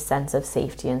me a sense of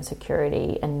safety and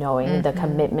security, and knowing the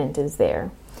commitment is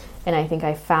there. And I think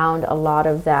I found a lot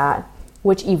of that,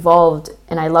 which evolved,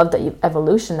 and I love the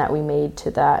evolution that we made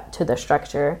to the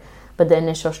structure. But the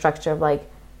initial structure of, like,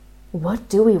 what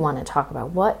do we want to talk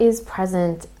about? What is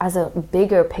present as a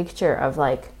bigger picture of,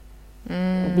 like,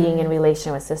 being in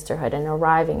relation with sisterhood, and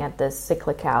arriving at this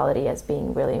cyclicality as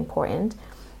being really important.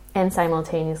 And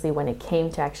simultaneously, when it came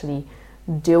to actually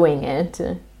doing it,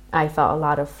 I felt a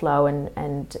lot of flow and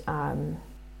an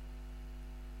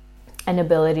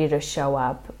ability to show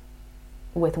up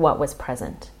with what was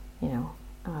present.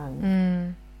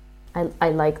 I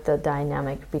like the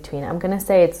dynamic between, I'm going to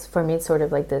say it's, for me, it's sort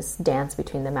of like this dance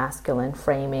between the masculine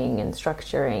framing and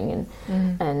structuring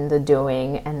and the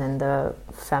doing, and then the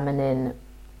feminine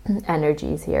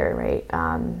energies here, right?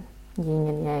 Yin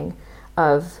and yang,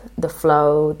 of the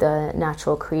flow, the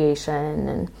natural creation,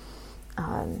 and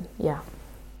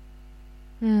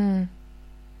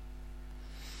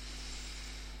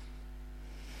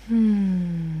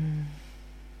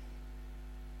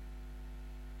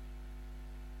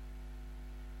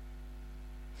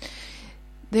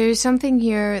There's something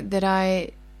here that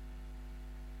I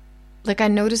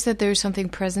noticed that there's something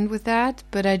present with that,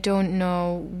 but I don't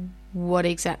know what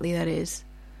exactly that is.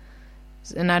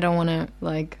 And I don't want to,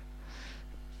 like,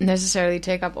 necessarily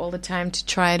take up all the time to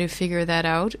try to figure that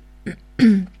out.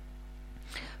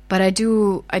 But I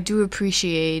do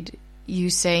appreciate you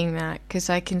saying that, because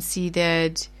I can see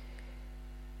that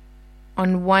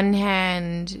on one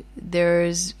hand,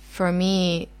 for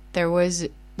me, there was,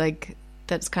 like,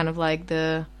 that's kind of like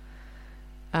the,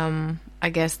 I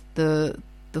guess the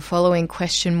the following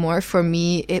question more. For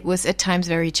me, it was at times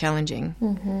very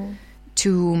challenging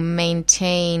to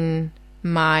maintain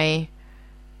my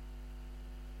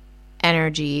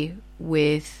energy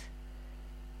with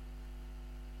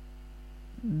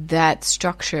that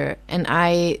structure. And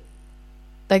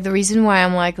the reason why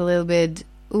I'm like a little bit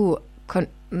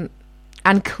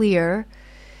unclear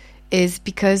is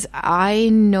because I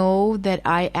know that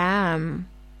I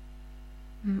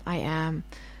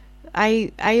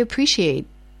appreciate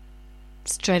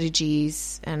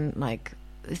strategies and like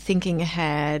thinking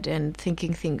ahead and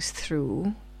thinking things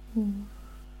through.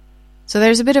 So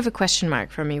there's a bit of a question mark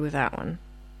for me with that one.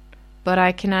 But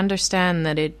I can understand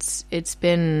that it's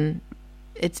been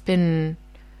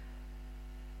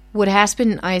what has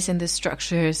been nice in the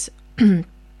structures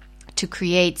to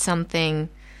create something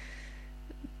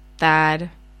that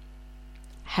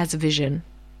has a vision,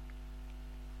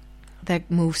 that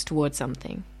moves towards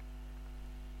something.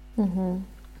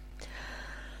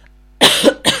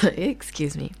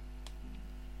 Excuse me.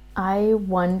 I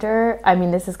wonder, I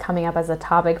mean, this is coming up as a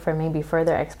topic for maybe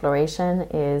further exploration,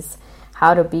 is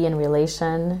how to be in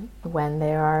relation when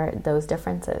there are those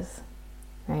differences,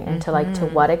 right? And to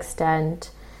what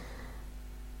extent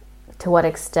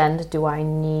do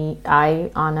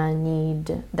Anna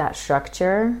need that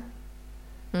structure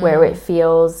where it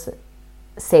feels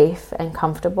safe and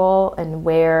comfortable, and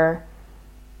where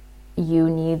you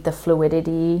need the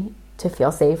fluidity to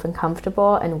feel safe and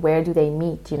comfortable, and where do they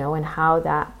meet, and how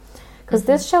that, because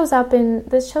this shows up in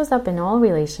all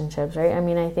relationships, right? I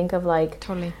mean, I think of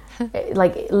totally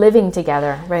like living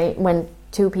together, right? When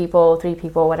 2 people, 3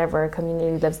 people, whatever, a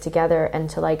community lives together, and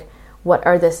to like, what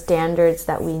are the standards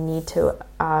that we need to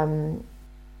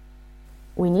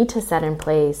set in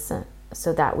place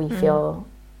so that we feel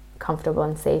comfortable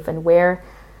and safe, and where,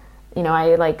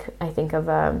 I think of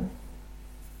a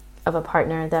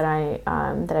partner that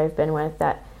I've been with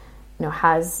that,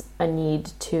 has a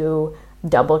need to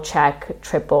double check,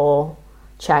 triple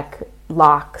check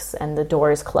locks and the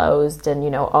door is closed,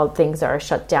 and all things are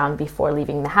shut down before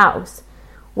leaving the house,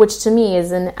 which to me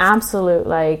is an absolute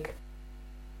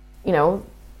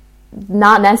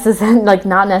not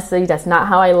necessarily, that's not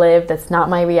how I live, that's not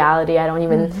my reality. I don't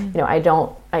even I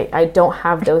don't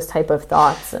have those type of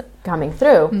thoughts coming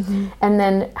through. And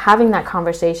then having that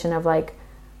conversation of like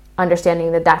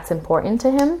understanding that that's important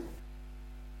to him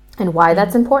and why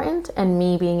that's important, and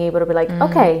me being able to be like,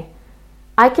 okay,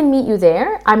 I can meet you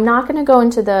there. I'm not going to go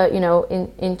into the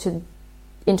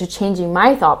into changing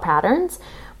my thought patterns,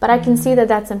 but I can see that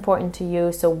that's important to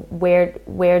you. So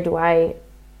where do I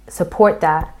support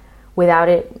that without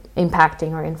it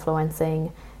impacting or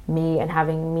influencing me and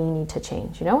having me need to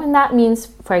change, And that means,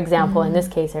 for example, in this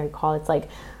case, I recall, it's like,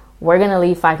 we're going to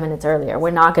leave 5 minutes earlier.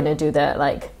 We're not going to do the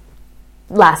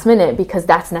last minute because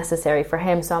that's necessary for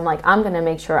him. So I'm like, I'm going to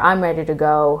make sure I'm ready to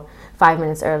go 5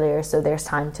 minutes earlier, so there's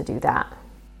time to do that.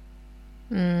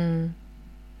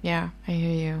 Yeah, I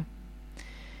hear you.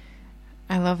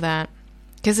 I love that,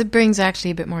 because it brings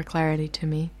actually a bit more clarity to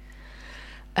me.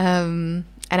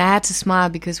 And I had to smile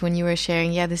because when you were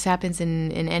sharing, this happens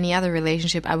in any other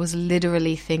relationship, I was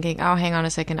literally thinking, oh, hang on a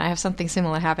second, I have something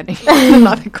similar happening.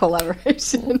 Not a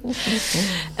collaboration.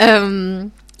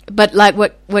 But like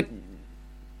what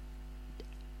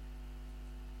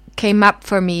came up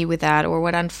for me with that, or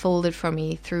what unfolded for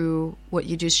me through what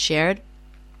you just shared,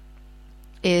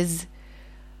 is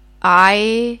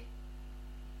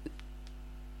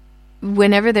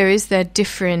whenever there is that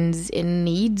difference in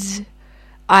needs,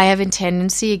 I have a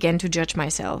tendency again to judge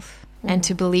myself and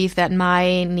to believe that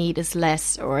my need is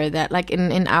less, or that, like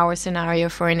in our scenario,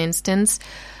 for an instance,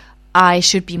 I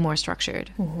should be more structured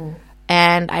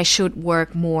and I should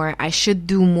work more. I should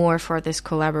do more for this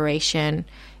collaboration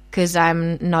because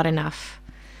I'm not enough,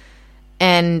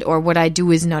 or what I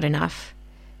do is not enough.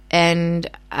 And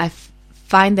I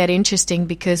find that interesting,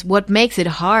 because what makes it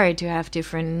hard to have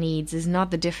different needs is not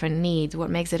the different needs. What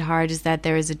makes it hard is that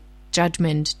there is a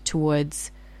judgment towards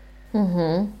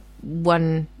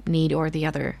one need or the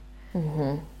other.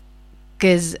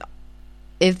 Because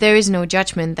if there is no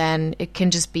judgment, then it can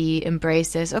just be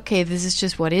embraced as, okay, this is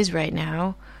just what is right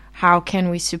now. How can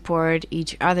we support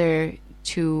each other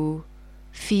to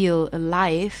feel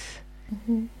alive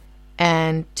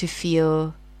and to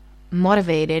feel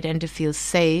motivated and to feel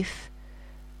safe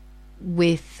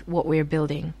with what we're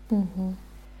building?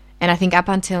 And I think up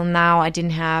until now, I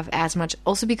didn't have as much,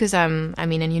 also because and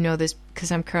you know this,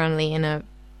 because I'm currently in a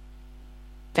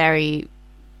very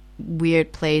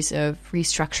weird place of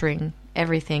restructuring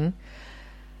everything.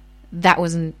 That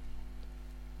wasn't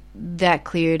that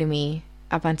clear to me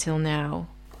up until now.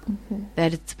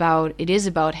 That it is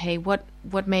about, hey,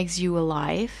 what makes you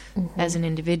alive as an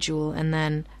individual, and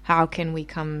then how can we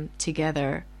come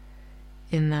together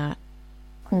in that.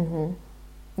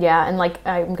 Yeah, and like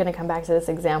I'm going to come back to this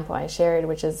example I shared,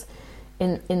 which is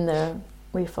in the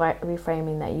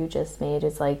reframing that you just made,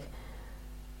 is like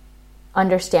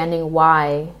understanding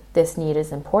why this need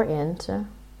is important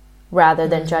rather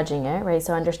than judging it, right?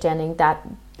 So understanding that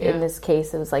in this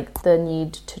case, it was like the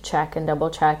need to check and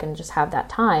double check and just have that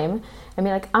time. I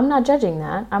mean, like, I'm not judging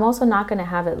that. I'm also not going to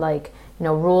have it like,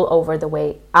 rule over the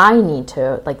way I need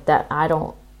to, like that. I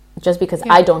don't, just because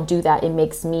I don't do that, it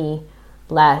makes me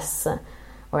less,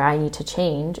 or I need to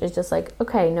change. It's just like,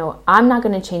 okay, no, I'm not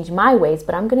going to change my ways,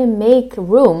 but I'm going to make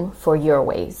room for your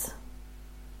ways.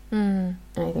 And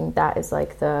I think that is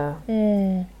like the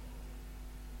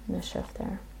shift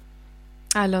there.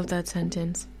 I love that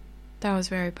sentence. That was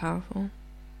very powerful.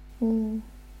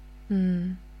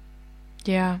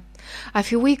 Yeah. I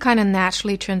feel we kind of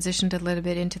naturally transitioned a little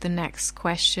bit into the next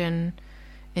question,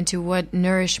 into what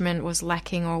nourishment was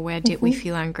lacking, or where did we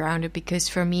feel ungrounded? Because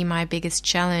for me, my biggest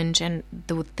challenge, and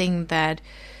the thing that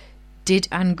did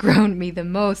unground me the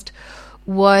most,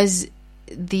 was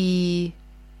I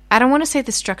don't want to say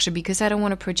the structure, because I don't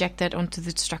want to project that onto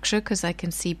the structure, because I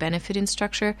can see benefit in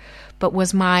structure, but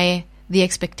was the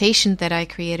expectation that I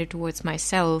created towards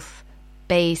myself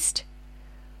based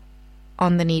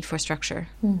on the need for structure.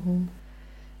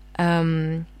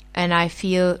 And I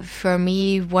feel, for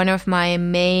me, one of my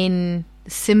main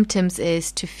symptoms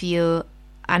is to feel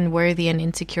unworthy and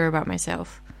insecure about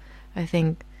myself. I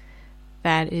think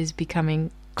that is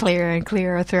becoming clearer and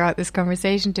clearer throughout this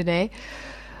conversation today.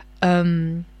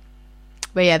 But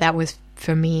yeah, that was,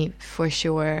 for me, for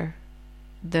sure,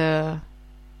 the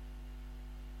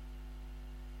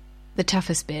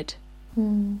toughest bit.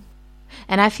 And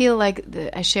I feel like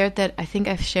I think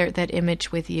I've shared that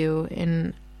image with you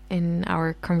in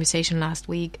our conversation last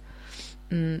week.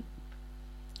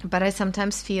 But I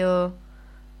sometimes feel,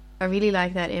 I really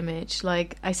like that image.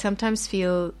 Like, I sometimes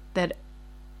feel that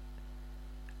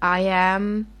I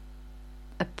am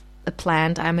a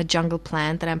plant, I'm a jungle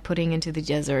plant that I'm putting into the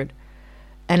desert.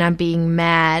 And I'm being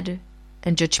mad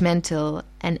and judgmental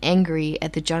and angry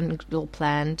at the jungle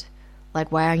plant.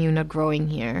 Like, why are you not growing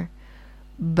here?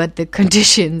 But the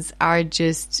conditions are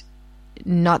just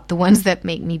not the ones that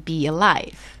make me be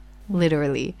alive,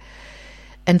 literally.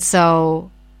 And so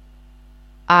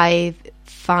I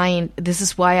find, this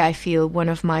is why I feel one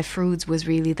of my fruits was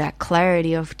really that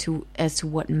clarity as to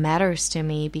what matters to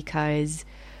me, because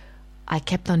I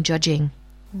kept on judging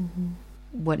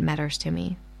what matters to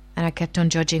me. And I kept on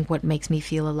judging what makes me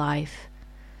feel alive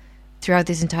throughout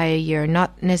this entire year.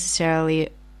 Not necessarily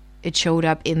it showed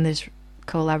up in this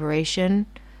collaboration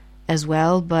as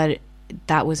well, but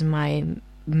that was my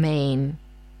main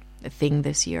thing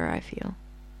this year, I feel.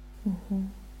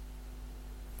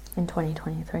 In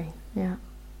 2023, yeah.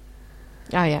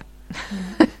 Oh, yeah.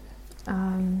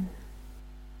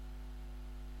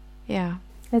 Yeah.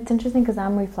 It's interesting because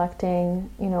I'm reflecting,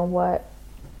 what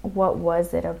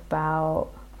was it about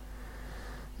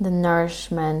the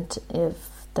nourishment of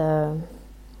the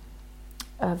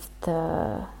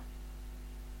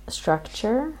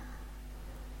structure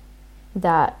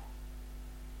that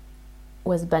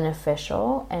was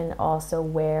beneficial, and also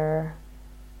where's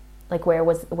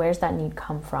that need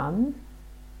come from,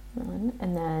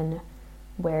 and then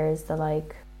where's the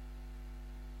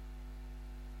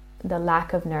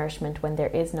lack of nourishment when there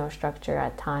is no structure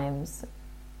at times,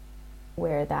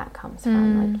 where that comes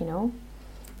from,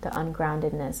 the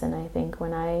ungroundedness. And I think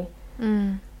when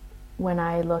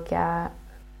I look at,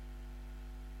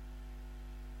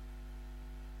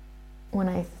 when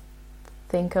I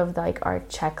think of our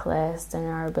checklist and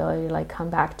our ability to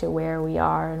come back to where we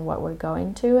are and what we're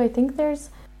going to, I think there's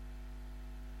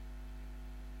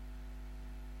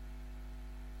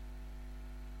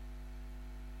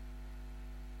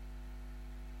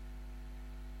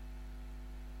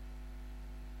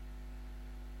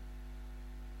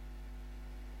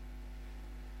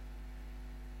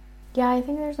I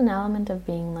think there's an element of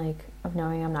being of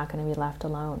knowing I'm not going to be left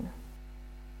alone.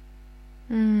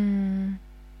 And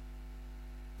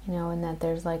that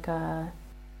there's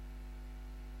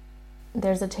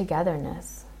there's a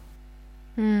togetherness.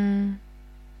 There's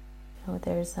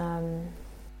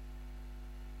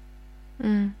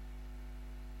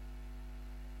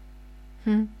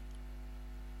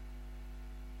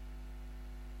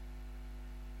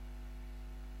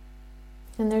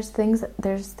And there's things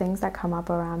that come up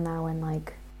around now, and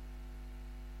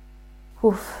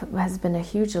has been a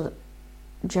huge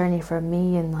journey for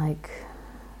me, and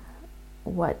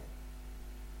what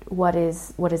what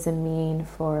does it mean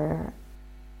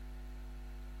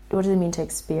to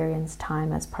experience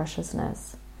time as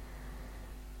preciousness,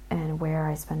 and where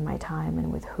I spend my time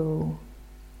and with who,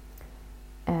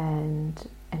 and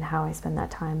how I spend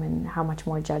that time, and how much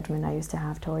more judgment I used to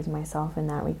have towards myself in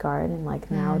that regard, and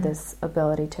like now this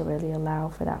ability to really allow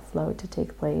for that flow to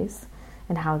take place,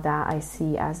 and how that I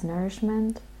see as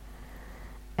nourishment.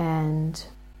 And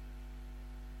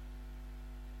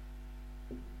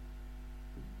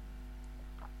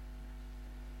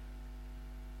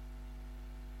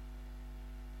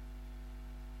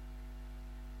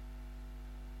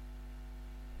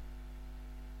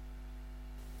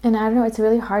I don't know, it's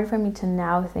really hard for me to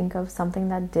now think of something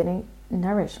that didn't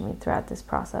nourish me throughout this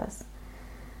process.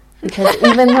 Because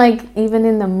even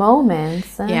in the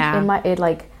moments, it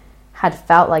like had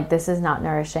felt like this is not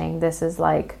nourishing. This is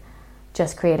like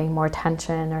just creating more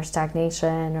tension or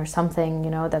stagnation or something,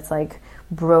 that's like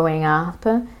brewing up.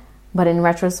 But in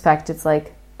retrospect, it's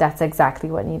like, that's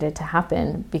exactly what needed to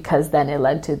happen, because then it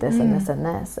led to this and this and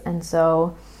this. And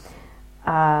so,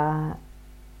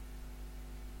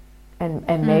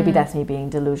 and maybe that's me being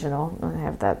delusional. I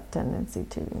have that tendency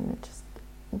to just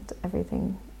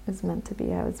everything is meant to be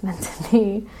how it's meant to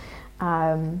be.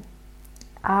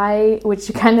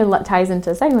 Which kind of ties into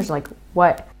a second, which is like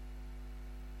what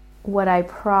I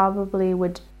probably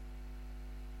would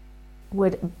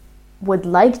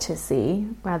like to see,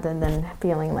 rather than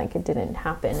feeling like it didn't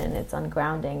happen and it's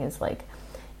ungrounding,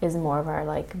 is more of our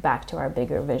like back to our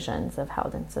bigger visions of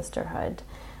health and sisterhood.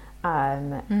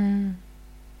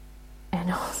 And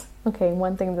also,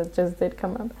 one thing that just did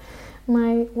come up.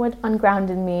 What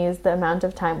ungrounded me is the amount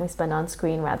of time we spend on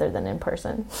screen rather than in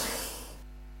person.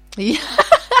 Yeah.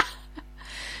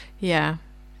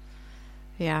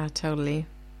 Yeah, totally.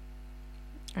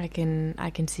 I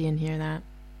can see and hear that.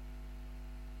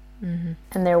 Mm-hmm.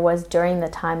 And there was, during the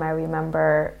time, I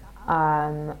remember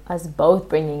us both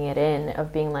bringing it in,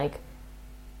 of being like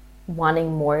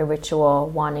wanting more ritual,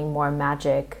 wanting more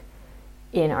magic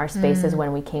in our spaces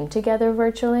when we came together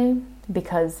virtually,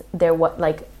 because there was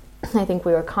I think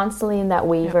we were constantly in that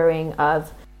wavering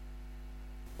of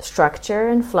structure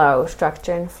and flow,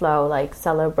 like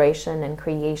celebration and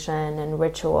creation and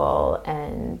ritual,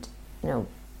 and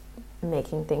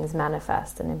making things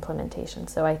manifest and implementation.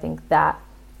 So I think that,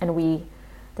 and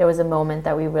there was a moment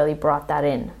that we really brought that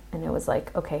in, and it was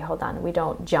like, okay, hold on, we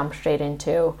don't jump straight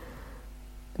into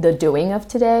the doing of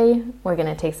today. We're going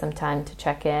to take some time to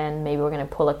check in. Maybe we're going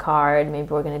to pull a card. Maybe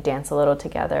we're going to dance a little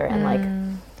together. And I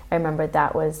remember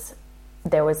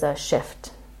there was a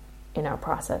shift in our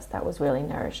process that was really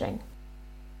nourishing.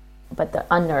 But the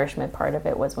unnourishment part of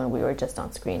it was when we were just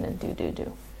on screen and do.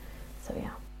 So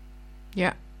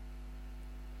yeah.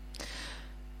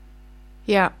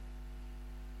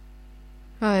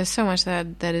 Well, there's so much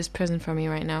that is present for me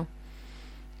right now.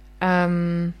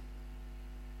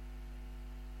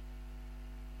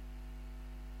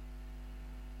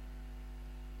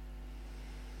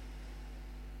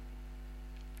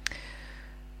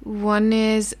 One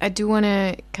is, I do want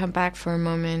to come back for a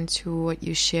moment to what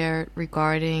you shared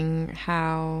regarding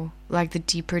how, like, the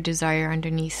deeper desire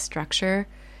underneath structure,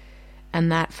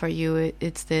 and that for you,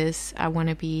 it's this: I want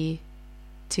to be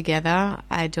together.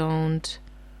 I don't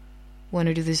want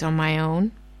to do this on my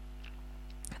own.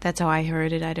 That's how I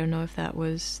heard it. I don't know if that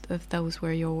was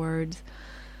were your words.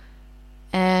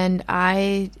 And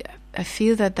I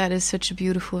feel that is such a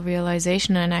beautiful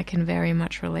realization, and I can very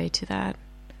much relate to that.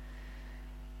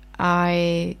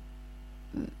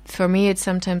 For me, it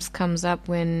sometimes comes up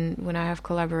when I have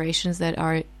collaborations that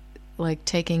are like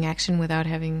taking action without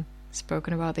having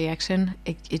spoken about the action.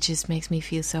 It just makes me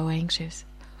feel so anxious.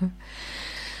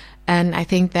 And I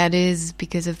think that is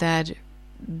because of that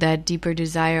deeper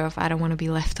desire of, I don't want to be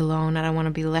left alone, I don't want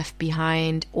to be left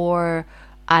behind, or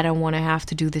I don't want to have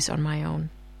to do this on my own.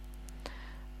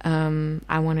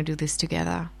 I want to do this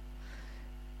together.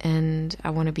 And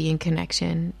I want to be in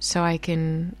connection. So I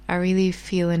really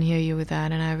feel and hear you with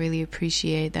that, and I really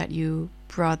appreciate that you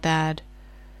brought that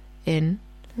in.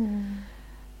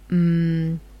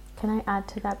 Can I add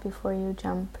to that before you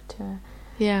jump to?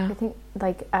 Yeah. I think,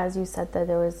 like, as you said, that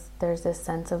there's this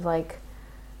sense of like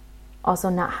also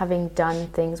not having done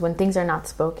things, when things are not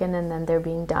spoken and then they're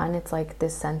being done. It's like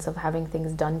this sense of having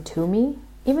things done to me,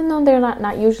 even though they're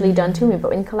not usually done to me,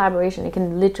 but in collaboration, it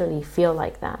can literally feel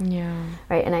like that. Yeah.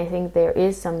 Right. And I think there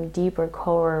is some deeper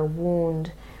core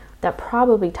wound that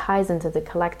probably ties into the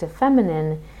collective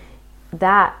feminine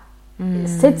that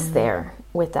sits there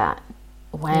with that.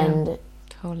 When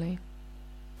totally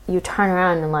you turn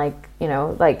around and like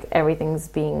everything's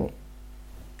being,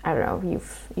 I don't know,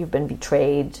 you've been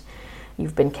betrayed,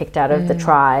 you've been kicked out of the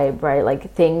tribe, right?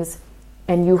 Like things,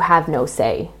 and you have no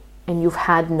say, and you've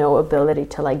had no ability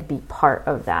to like be part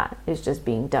of that. It's just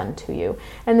being done to you.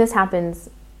 And this happens,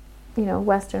 you know,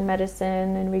 Western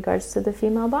medicine in regards to the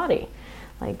female body.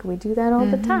 Like we do that all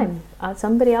the time.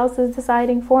 Somebody else is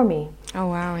deciding for me. Oh,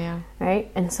 wow, yeah.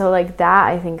 Right? And so like that,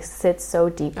 I think, sits so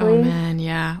deeply. Oh, man,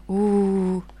 yeah.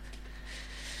 Ooh.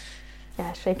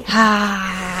 Yeah, shake it.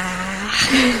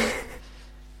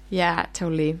 Yeah,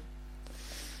 totally.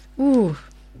 Ooh,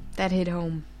 that hit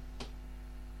home.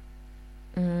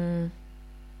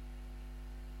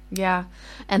 Yeah,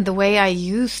 and the way I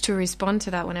used to respond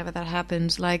to that whenever that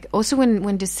happens, like also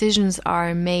when decisions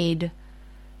are made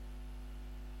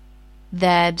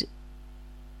that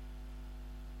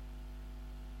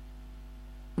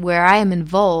where I am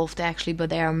involved actually, but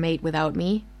they are made without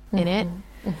me in it,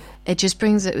 it just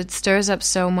brings it stirs up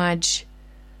so much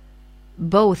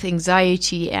both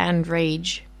anxiety and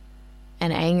rage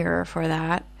and anger for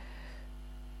that.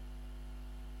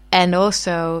 And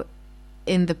also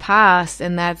in the past,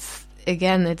 and that's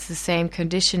again, it's the same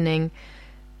conditioning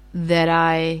that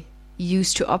I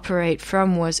used to operate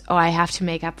from was, oh, I have to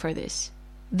make up for this.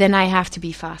 Then I have to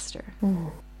be faster.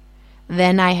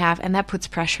 Then I have, and that puts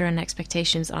pressure and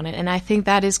expectations on it. And I think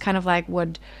that is kind of like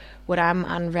what I'm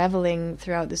unraveling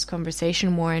throughout this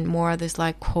conversation more and more, this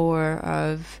like core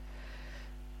of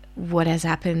what has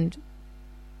happened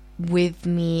with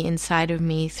me, inside of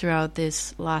me throughout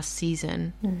this last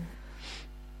season.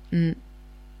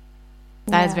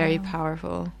 That is very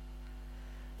powerful.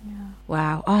 Yeah.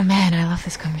 Wow. Oh man, I love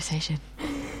this conversation.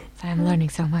 I'm learning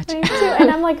so much. Me too.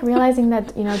 And I'm like realizing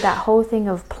that, you know, that whole thing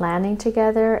of planning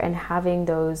together and having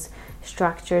those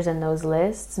structures and those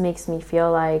lists makes me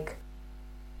feel like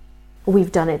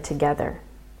we've done it together,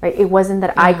 right? It wasn't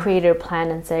that I created a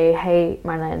plan and say, hey,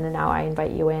 Marlene, and now I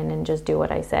invite you in and just do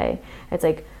what I say. It's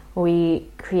like we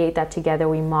create that together,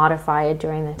 we modify it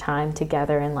during the time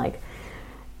together, and like,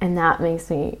 and that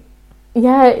makes me,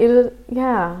 that's it.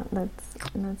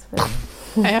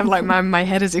 I have like my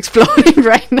head is exploding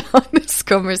right now in this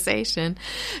conversation,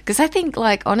 because I think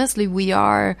like honestly we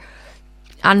are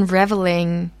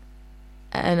unraveling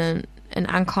an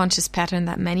unconscious pattern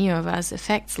that many of us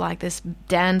affects, like this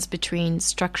dance between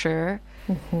structure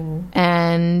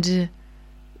and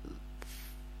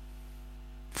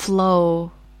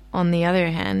flow on the other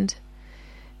hand.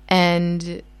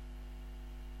 And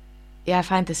yeah, I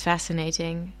find this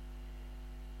fascinating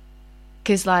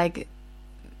because like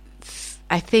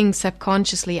I think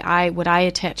subconsciously what I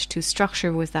attached to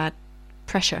structure was that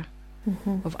pressure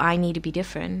of I need to be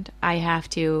different.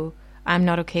 I'm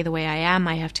not okay the way I am.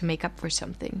 I have to make up for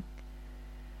something.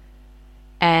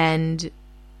 And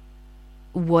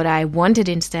what I wanted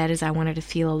instead is I wanted to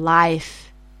feel alive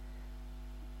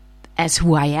as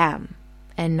who I am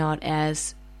and not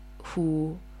as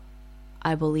who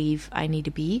I believe I need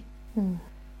to be.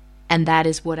 And that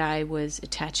is what I was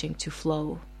attaching to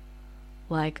flow.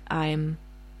 Like I'm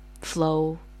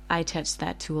flow, I attach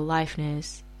that to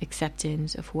aliveness,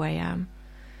 acceptance of who I am.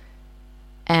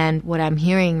 And what I'm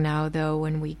hearing now, though,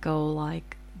 when we go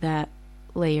like that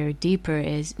layer deeper,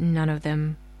 is none of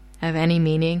them have any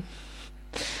meaning.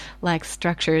 Like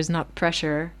structure is not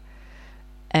pressure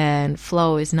and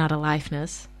flow is not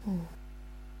aliveness.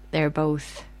 They're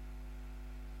both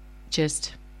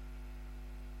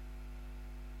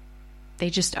they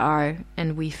just are,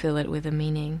 and we fill it with a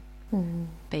meaning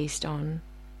based on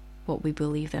what we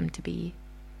believe them to be.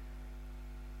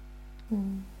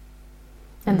 And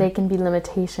they can be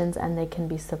limitations and they can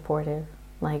be supportive,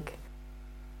 like,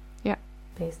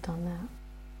 based on that.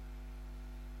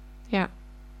 Yeah.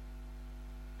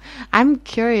 I'm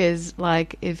curious,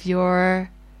 like, because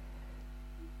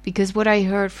what I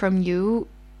heard from you,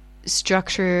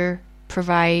 structure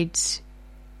provides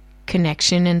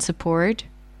connection and support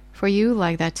for you,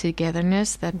 like that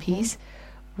togetherness, that peace.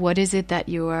 What is it that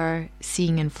you are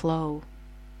seeing in flow?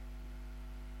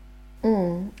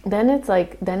 Then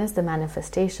it's the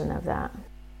manifestation of that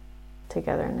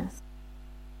togetherness.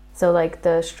 So like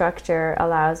the structure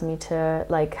allows me to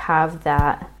like have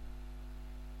that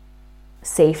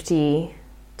safety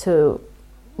to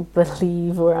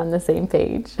believe we're on the same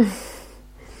page.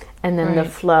 And then the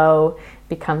flow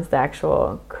becomes the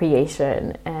actual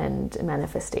creation and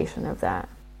manifestation of that.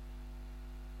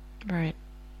 Right.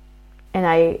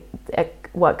 And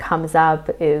what comes up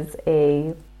is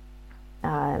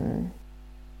I'm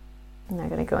not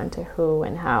going to go into who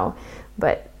and how,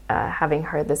 but having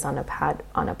heard this on a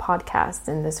podcast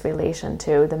in this relation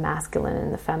to the masculine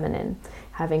and the feminine,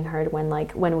 having heard when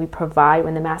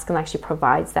the masculine actually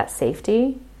provides that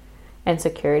safety and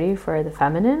security for the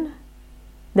feminine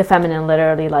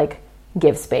literally like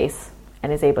give space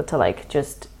and is able to like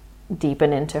just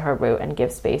deepen into her root and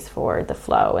give space for the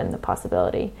flow and the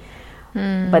possibility.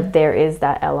 But there is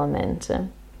that element,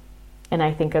 and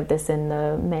I think of this in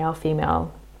the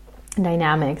male-female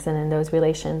dynamics and in those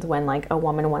relations when like a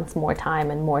woman wants more time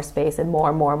and more space and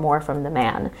more from the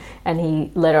man, and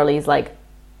he literally is like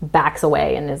backs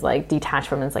away and is like detached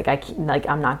from it. It's like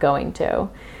I'm not going to,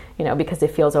 you know, because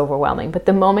it feels overwhelming. But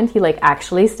the moment he like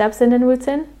actually steps in and roots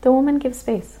in, the woman gives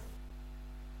space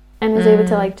and is able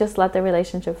to like just let the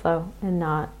relationship flow and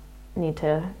not need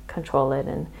to control it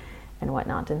and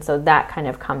whatnot. And so that kind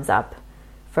of comes up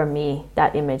for me,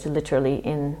 that image literally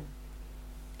in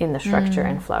the structure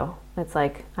and flow. It's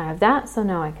like, I have that, so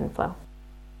now I can flow.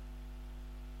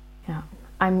 Yeah.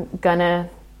 I'm gonna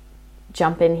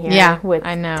jump in here with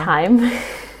time.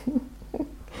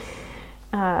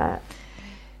 I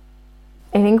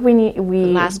think we need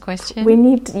last question. We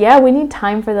need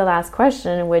time for the last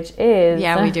question, which is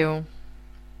we do.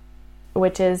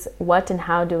 Which is, what and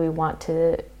how do we want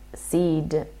to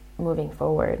seed moving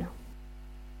forward?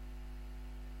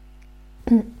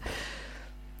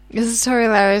 This is so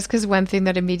hilarious because one thing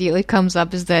that immediately comes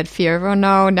up is that fear of, oh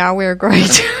no, now we're going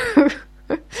to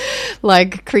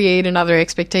like create another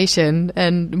expectation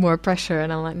and more pressure.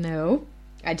 And I'm like, no,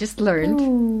 I just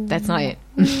learned that's not it.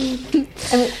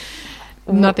 I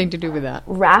mean, nothing to do with that.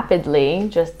 Rapidly,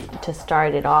 just to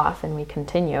start it off, and we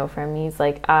continue, for me, it's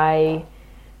like I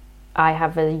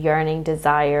have a yearning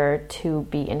desire to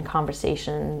be in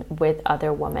conversation with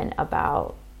other women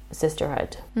about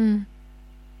sisterhood.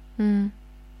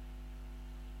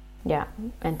 Yeah,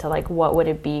 and to like, what would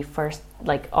it be first,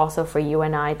 like also for you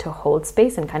and I to hold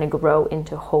space and kind of grow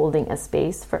into holding a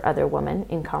space for other women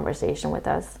in conversation with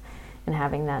us and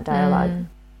having that dialogue.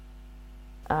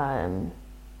 Would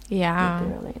be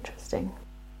really interesting.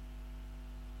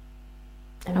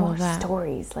 And more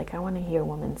stories. Like, I want to hear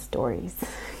women's stories.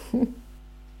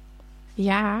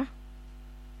 Yeah.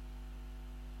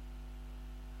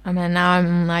 I mean, now I'm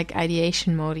in like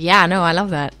ideation mode. Yeah, no, I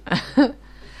love that.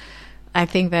 I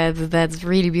think that's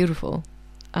really beautiful.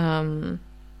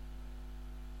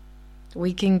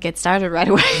 We can get started right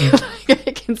away. Like,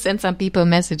 I can send some people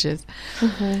messages.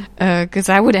 Because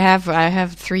I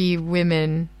have 3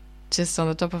 women just on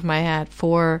the top of my head,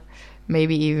 4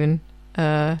 maybe even,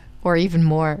 or even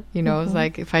more. You know, it's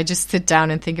like if I just sit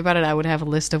down and think about it, I would have a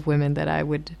list of women that I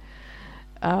would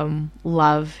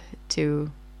love to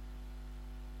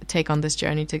take on this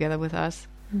journey together with us.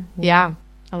 Yeah,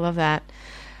 I love that.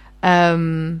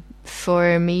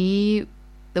 For me,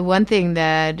 the one thing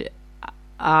that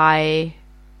I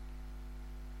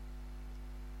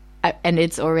and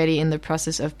it's already in the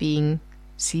process of being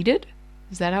seated.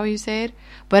 Is that how you say it?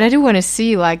 But I do want to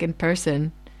see, like, in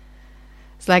person.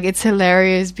 It's like, it's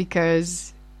hilarious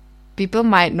because people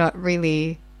might not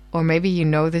really, or maybe you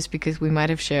know this because we might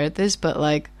have shared this, but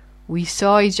like, we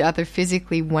saw each other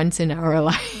physically once in our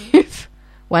life.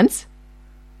 Once?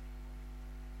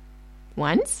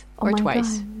 Or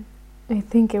twice? God. I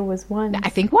think it was once. I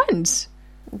think once.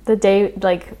 The day,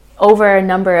 like, over a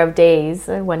number of days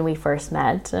when we first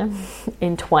met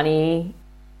in 2018.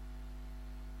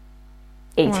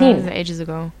 Well, it was ages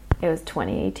ago. It was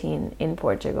 2018 in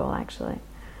Portugal, actually.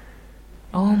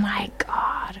 Oh my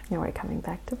God. And we're coming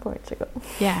back to Portugal.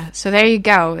 Yeah, so there you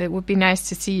go. It would be nice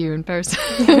to see you in person.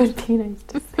 It would be nice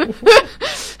to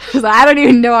see you. I don't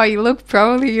even know how you look.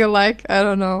 Probably you're like, I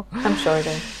don't know. I'm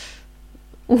shorter.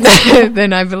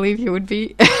 Then I believe you would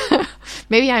be.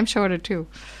 Maybe I'm shorter too.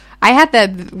 I had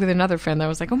that with another friend. I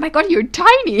was like, oh my God, you're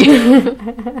tiny.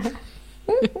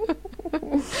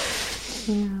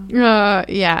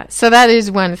 Yeah, so that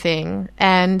is one thing.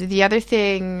 And the other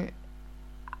thing,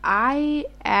 I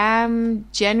am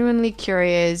genuinely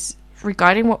curious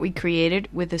regarding what we created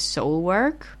with the soul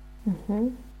work.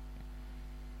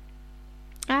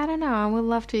 I don't know. I would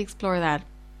love to explore that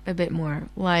a bit more.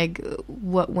 Like,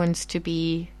 what wants to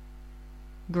be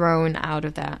grown out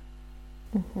of that.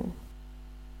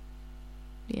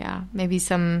 Yeah, maybe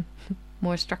some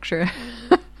more structure.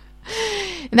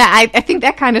 I think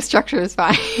that kind of structure is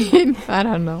fine. I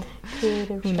don't know.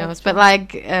 Creative Who knows? structure. But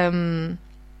like,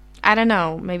 I don't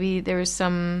know. Maybe there is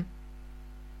some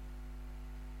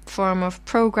form of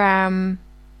program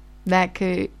that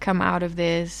could come out of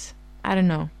this. I don't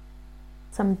know.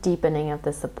 Some deepening of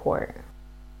the support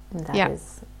that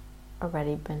has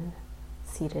already been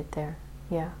seated there.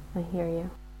 Yeah, I hear you.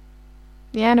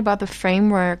 Yeah, and about the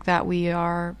framework that we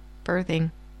are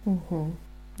birthing.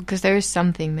 Because there is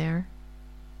something there.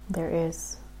 There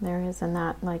is, and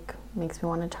that like makes me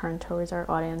want to turn towards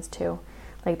our audience too.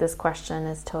 Like, this question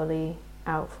is totally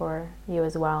out for you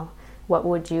as well. What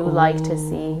would you like to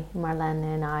see Marlene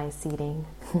and I seeding?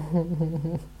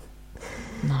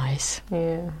 Nice.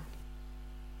 Yeah.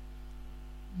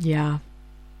 Yeah.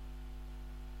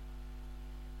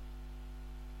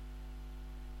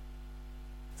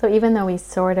 So even though we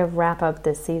sort of wrap up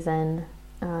this season,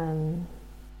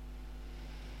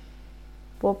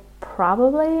 we'll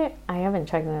probably, I haven't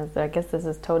checked this, I guess this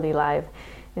is totally live,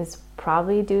 is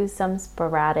probably do some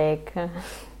sporadic,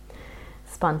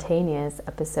 spontaneous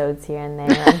episodes here and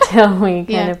there until we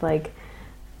kind of like,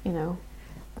 you know,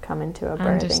 come into a birthing.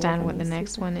 I understand what the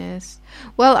next one is.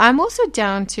 Well, I'm also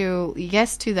down to,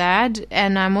 yes to that,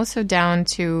 and I'm also down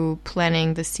to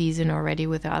planning the season already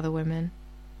with the other women.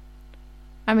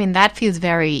 I mean, that feels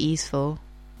very easeful.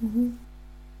 Mm-hmm.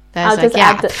 That's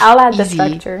I'll add the easy.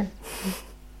 structure.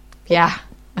 Yeah.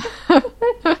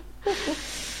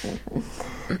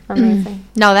 Amazing.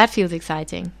 No, that feels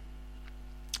exciting.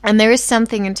 And there is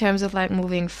something in terms of like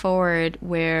moving forward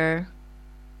where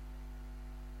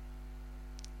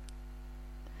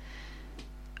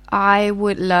I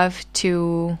would love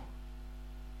to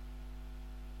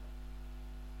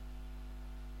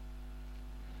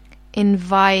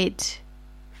invite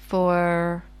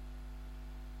for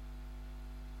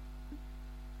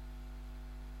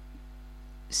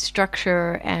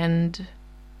structure and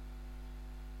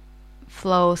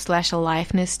flow /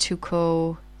 aliveness to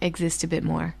coexist a bit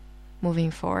more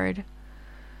moving forward,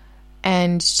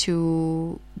 and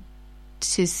to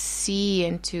see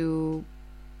and to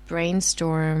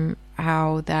brainstorm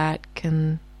how that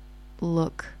can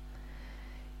look.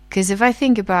 Because if I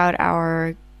think about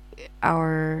our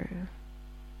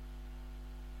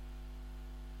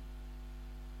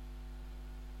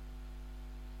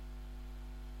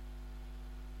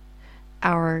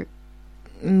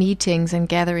meetings and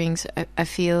gatherings, I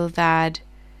feel that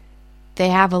they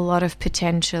have a lot of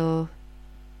potential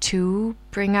to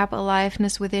bring up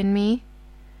aliveness within me,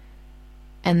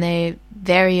 and they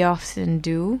very often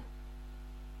do,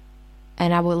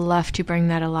 and I would love to bring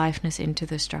that aliveness into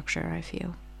the structure, I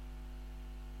feel,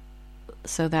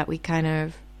 so that we kind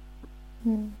of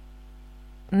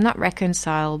not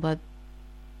reconcile, but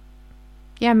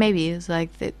yeah, maybe it's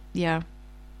like that, yeah,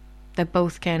 that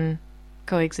both can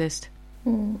coexist.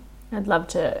 I'd love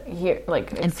to hear,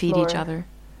 like, and feed each other.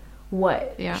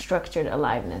 What structured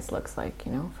aliveness looks like,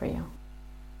 you know, for you.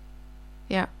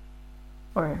 Yeah.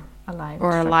 Or alive.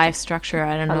 Or a live structure.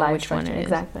 I don't know which one it is.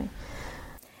 Exactly.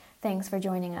 Thanks for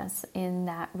joining us in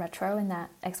that retro, in that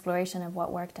exploration of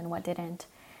what worked and what didn't.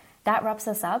 That wraps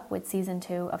us up with season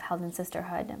 2 of Held in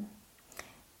Sisterhood.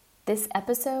 This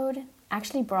episode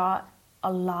actually brought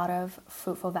a lot of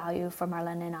fruitful value for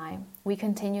Marlene and I. We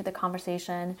continued the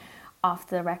conversation off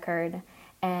the record,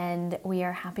 and we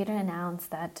are happy to announce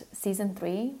that season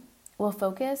 3 will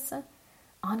focus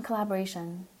on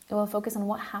collaboration. It will focus on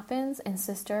what happens when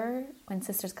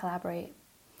sisters collaborate.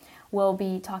 We'll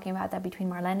be talking about that between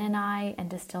Marlene and I, and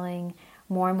distilling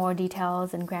more and more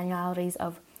details and granularities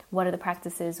of what are the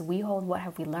practices we hold, what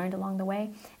have we learned along the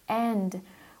way, and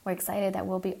we're excited that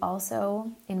we'll be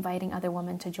also inviting other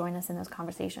women to join us in those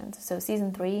conversations. So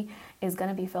season 3 is going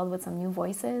to be filled with some new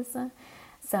voices,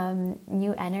 some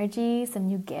new energy, some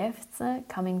new gifts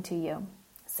coming to you.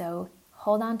 So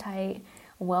hold on tight.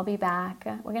 We'll be back.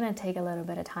 We're going to take a little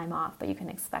bit of time off, but you can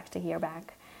expect to hear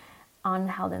back on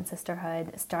Held in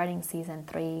Sisterhood starting season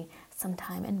 3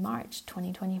 sometime in March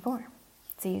 2024.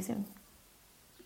 See you soon.